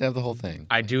 like to have the whole thing.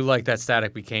 I do like that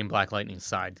Static became Black Lightning's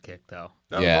sidekick, though.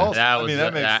 That Yeah. was awesome. That was I mean,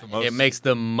 that makes the most. it makes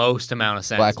the most amount of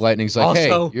sense. Black Lightning's like,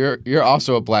 Also- hey, you're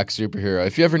also a black superhero.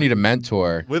 If you ever need a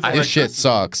mentor, With this shit electricity.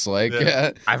 sucks. Like,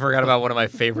 Yeah. I forgot about one of my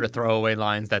favorite throwaway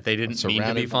lines that they didn't mean to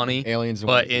Surrounded be by funny. aliens and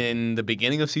but whatnot. in the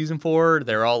beginning of season 4,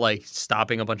 they're all like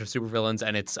stopping a bunch of supervillains,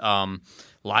 and it's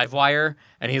Livewire,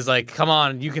 and he's like, "Come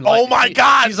on, you can." Oh my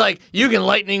God! He's like, "You can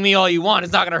lightning me all you want.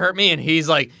 It's not gonna hurt me." And he's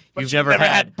like, "You've never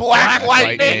had Black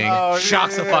Lightning." Oh,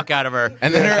 Shocks the yeah. fuck out of her,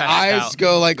 and then her Passed eyes out.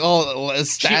 go like all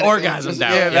ecstatic. orgasms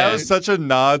out. Yeah, that Yeah. was such a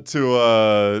nod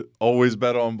to Always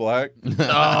Bet on Black. Oh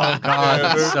god,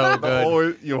 that's so The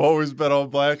good. you always bet on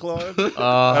Black line.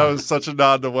 That was such a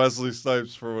nod to Wesley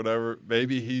Snipes for whatever.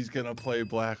 Maybe he's gonna play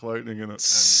Black Lightning in it.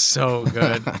 So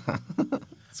good.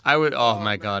 I would. Oh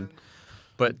my god.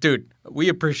 But dude, we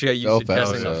appreciate you Dope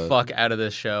suggesting the episode. fuck out of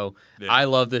this show. Yeah. I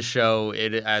love this show.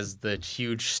 It as the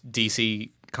huge DC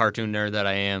cartoon nerd that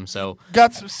I am. So,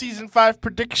 Got some season 5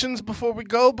 predictions before we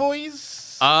go,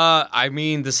 boys. I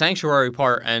mean, the sanctuary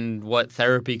part and what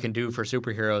therapy can do for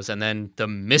superheroes, and then the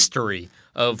mystery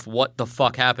of what the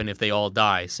fuck happened if they all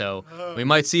die. So we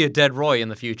might see a dead Roy in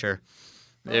the future.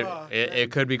 It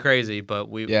could be crazy,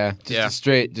 but just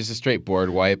a straight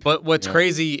board wipe. But what's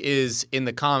crazy is in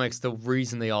the comics, the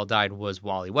reason they all died was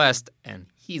Wally West, and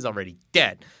he's already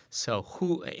dead. So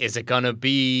who is it gonna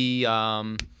be?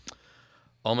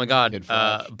 Oh my God, Kid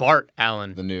Flash. Bart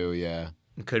Allen. The new,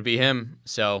 Could be him.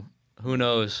 So who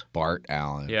knows? Bart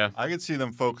Allen. Yeah, I could see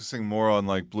them focusing more on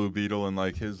like Blue Beetle and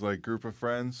like his like group of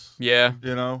friends. yeah.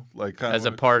 You know, like kind As a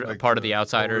of part like, of the what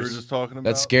Outsiders. we were just talking about.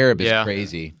 That scarab is Yeah.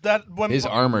 crazy. That when His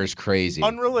armor is crazy.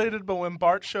 unrelated, but when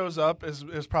Bart shows up is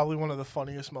probably one of the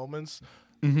funniest moments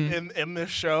in this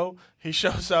show. He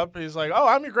shows up, he's like, "Oh,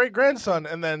 I'm your great grandson,"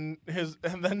 and then his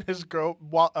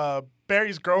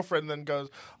Barry's girlfriend then goes,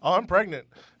 "Oh, I'm pregnant,"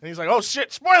 and he's like, "Oh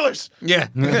shit, spoilers!" Yeah.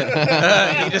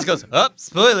 He just goes, up,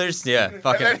 spoilers. Yeah, And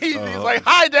fucking. then he's like,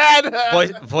 "Hi, Dad."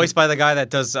 Voiced by the guy that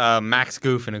does Max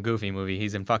Goof in a Goofy movie.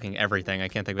 He's in fucking everything. I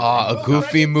can't think of his name. A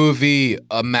Goofy movie,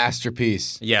 a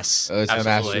masterpiece. Yes, It's a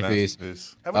absolutely.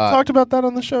 masterpiece. Have we talked about that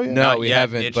on the show yet? No, Not we yet.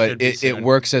 haven't, It but should be it soon.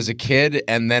 works as a kid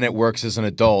and then it works as an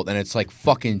adult, and it's like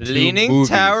fucking two Leaning movies,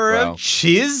 Tower bro. of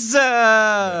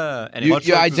Chizza. And You, Much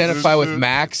you like the identify with Zoot Suit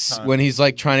Max time. when he's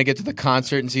like trying to get to the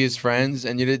concert and see his friends,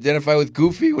 and you identify with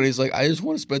Goofy when he's like, I just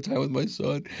want to spend time with my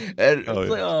son. And Oh, it's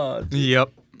yeah. like, oh. Yep.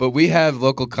 But we have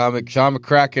local comic Sean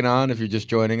McCracken on if you're just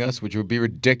joining us, which would be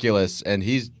ridiculous, and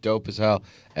he's dope as hell.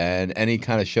 And any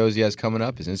kind of shows he has coming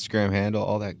up, his Instagram handle,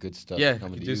 all that good stuff. Yeah,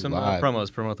 coming to do you some live.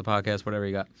 promos, promote the podcast, whatever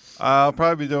you got. I'll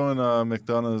probably be doing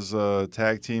McDonough's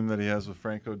tag team that he has with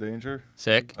Franco Danger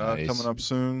Sick. Nice. coming up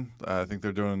soon. I think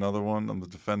they're doing another one. I'm the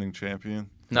defending champion.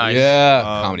 Nice. Yeah,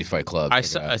 Um, Comedy Fight Club. I check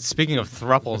saw, it out. speaking of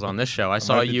thruples on this show, I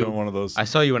saw Might be you. doing one of those. I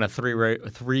saw you in a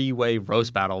three-way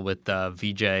roast battle with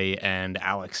VJ and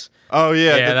Alex. Oh yeah,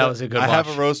 Yeah, I did that was a good I have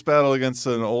watch. a roast battle against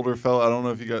an older fella. I don't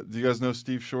know if do you guys know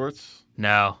Steve Shorts?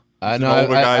 No. I He's know. an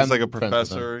older guy. I'm He's like a friends with him.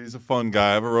 professor. He's a fun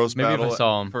guy. I have a roast Maybe if I battle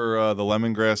saw him. for the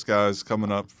Lemongrass guys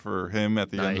coming up for him at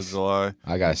the end of Nice. July.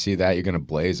 I gotta see that. You're gonna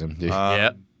blaze him, dude.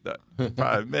 Yep.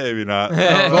 Probably, maybe not.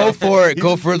 Go for it.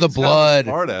 Go for the blood.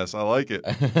 Smart ass. I like it.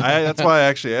 That's why I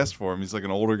actually asked for him. He's like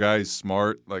an older guy. He's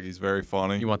smart. Like he's very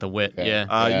funny. You want the wit? Okay.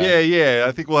 Yeah. Yeah.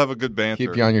 I think we'll have a good banter.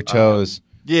 Keep you on your toes.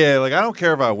 Yeah, like I don't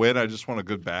care if I win. I just want a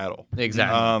good battle.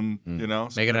 Exactly. You know,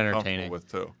 Make it something I'm entertaining.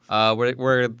 comfortable With too.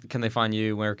 Where can they find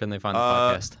you? Where can they find the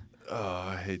podcast? Oh,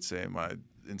 I hate saying my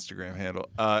Instagram handle.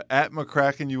 At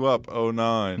McCracken you up 09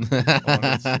 on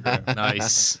Instagram.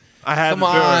 Nice. I had Come to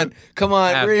do on, it. come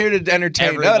on. Have- We're here to entertain.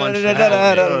 Everyone should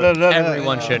own it.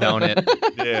 Everyone should own it.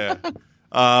 Yeah.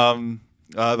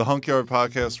 The Hunkyard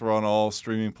Podcast. We're on all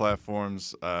streaming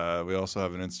platforms. We also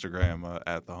have an Instagram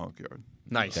at the Hunkyard.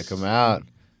 Nice. Check them out.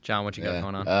 John, what you got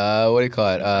going on? What do you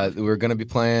call it? We're gonna be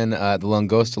playing at the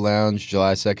Langosta Lounge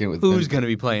July 2nd with Who's going to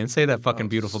be playing? Say that fucking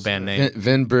beautiful band name.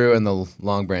 Vin Brew and the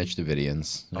Long Branch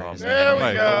Davidians. There we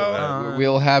Right. go.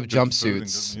 We'll have Good food and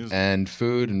jumpsuits good music. and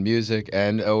food and music,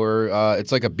 and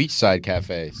it's like a beachside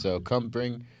cafe. So come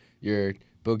bring your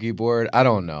boogie board. I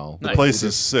don't know. Nice. The place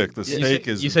is sick. The You steak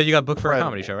said, is. you said you got booked for a incredible.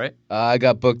 comedy show, right? I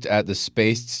got booked at the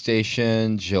Space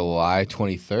Station July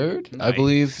 23rd, I Nice.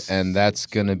 believe, and that's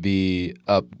gonna be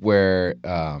up where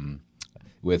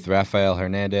with Rafael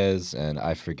Hernandez, and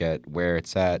I forget where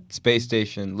it's at. Space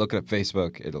Station. Look up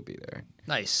Facebook; it'll be there.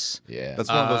 Nice. Yeah, That's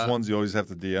one of those ones you always have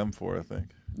to DM for. I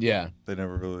think yeah. they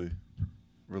never really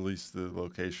released the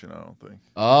location. I don't think.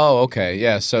 Oh, okay,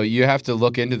 yeah. So you have to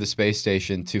look into the space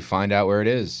station to find out where it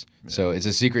is. So it's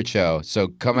a secret show. So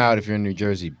come out if you're in New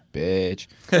Jersey, bitch.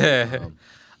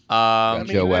 I mean,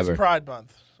 Joe it is Weber. Pride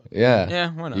Month. Yeah.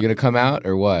 Yeah, why not? You gonna come out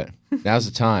or what? Now's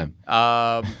the time.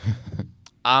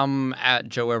 I'm at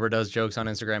Joe Weber Does Jokes on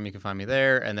Instagram. You can find me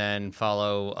there. And then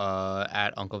follow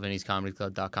at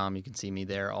UncleVinny'sComedyClub.com. You can see me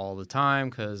there all the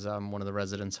time because I'm one of the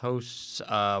residence hosts.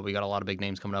 We got a lot of big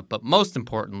names coming up. But most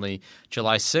importantly,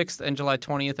 July 6th and July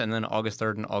 20th, and then August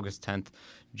 3rd and August 10th,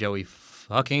 Joey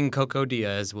fucking Coco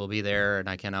Diaz will be there. And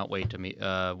I cannot wait to meet,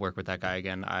 work with that guy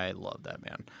again. I love that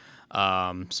man.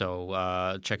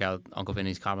 So check out Uncle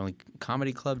Vinny's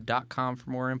ComedyClub.com for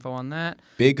more info on that.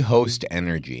 Big host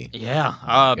energy.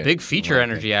 Yeah, big feature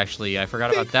energy, actually. I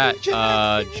forgot about that.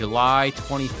 July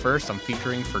 21st, I'm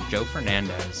featuring for Joe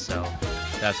Fernandez, so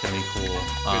that's going to be cool.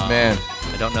 Good man.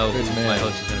 I don't know Good who man. my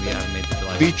host is going to be. I haven't made the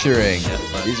July. Featuring. Yeah,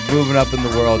 but- He's moving up in the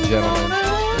world, gentlemen.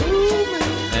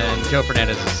 And Joe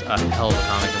Fernandez is a hell of a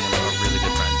comic and one of our really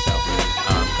good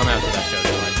come out to that show.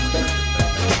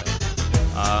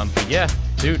 But yeah,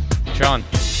 dude, Sean,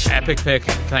 epic pick.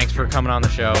 Thanks for coming on the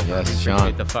show. Yes, Appreciate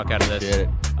Sean. the fuck out of this. Get it.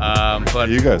 But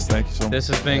You guys, thank you so much. this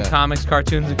has been Comics,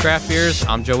 Cartoons, and Craft Beers.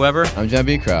 I'm Joe Weber. I'm John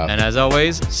Beecroft. And as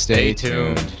always, Stay stay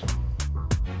tuned.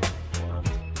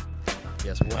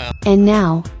 Yes, wow. And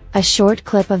now, a short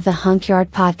clip of the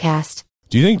Hunkyard podcast.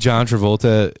 Do you think John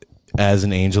Travolta, as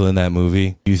an angel in that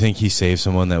movie, do you think he saved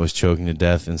someone that was choking to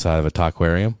death inside of a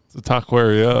taquarium? The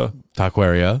Taquaria,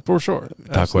 Taquaria? for sure.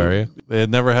 Taquaria? Absolutely. They had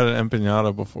never had an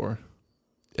empanada before.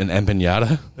 An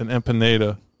empanada? An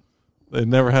empanada. They'd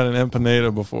never had an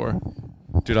empanada before.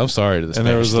 Dude, I'm sorry to the And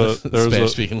there was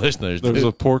Spanish-speaking listeners. There was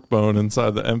dude. a pork bone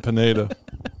inside the empanada.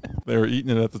 They were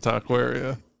eating it at the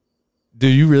Taquaria. Do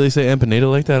you really say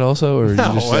empanada like that also? Or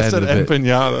No, you just I said added a bit?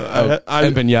 empanada. Oh,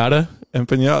 empanada?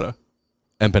 Empanada.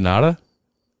 Empanada?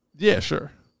 Yeah,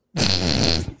 sure.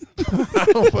 I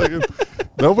don't fucking,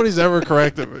 nobody's ever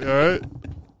corrected me, all right?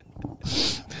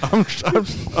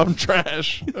 I'm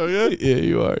trash. Okay? Yeah,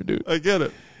 you are, dude. I get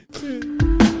it.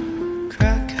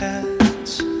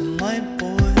 Crackheads and light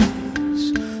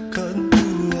boys cutting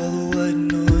through all the white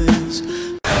noise.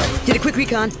 Did a quick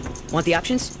recon. Want the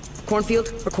options? Cornfield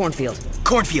or cornfield?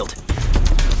 Cornfield.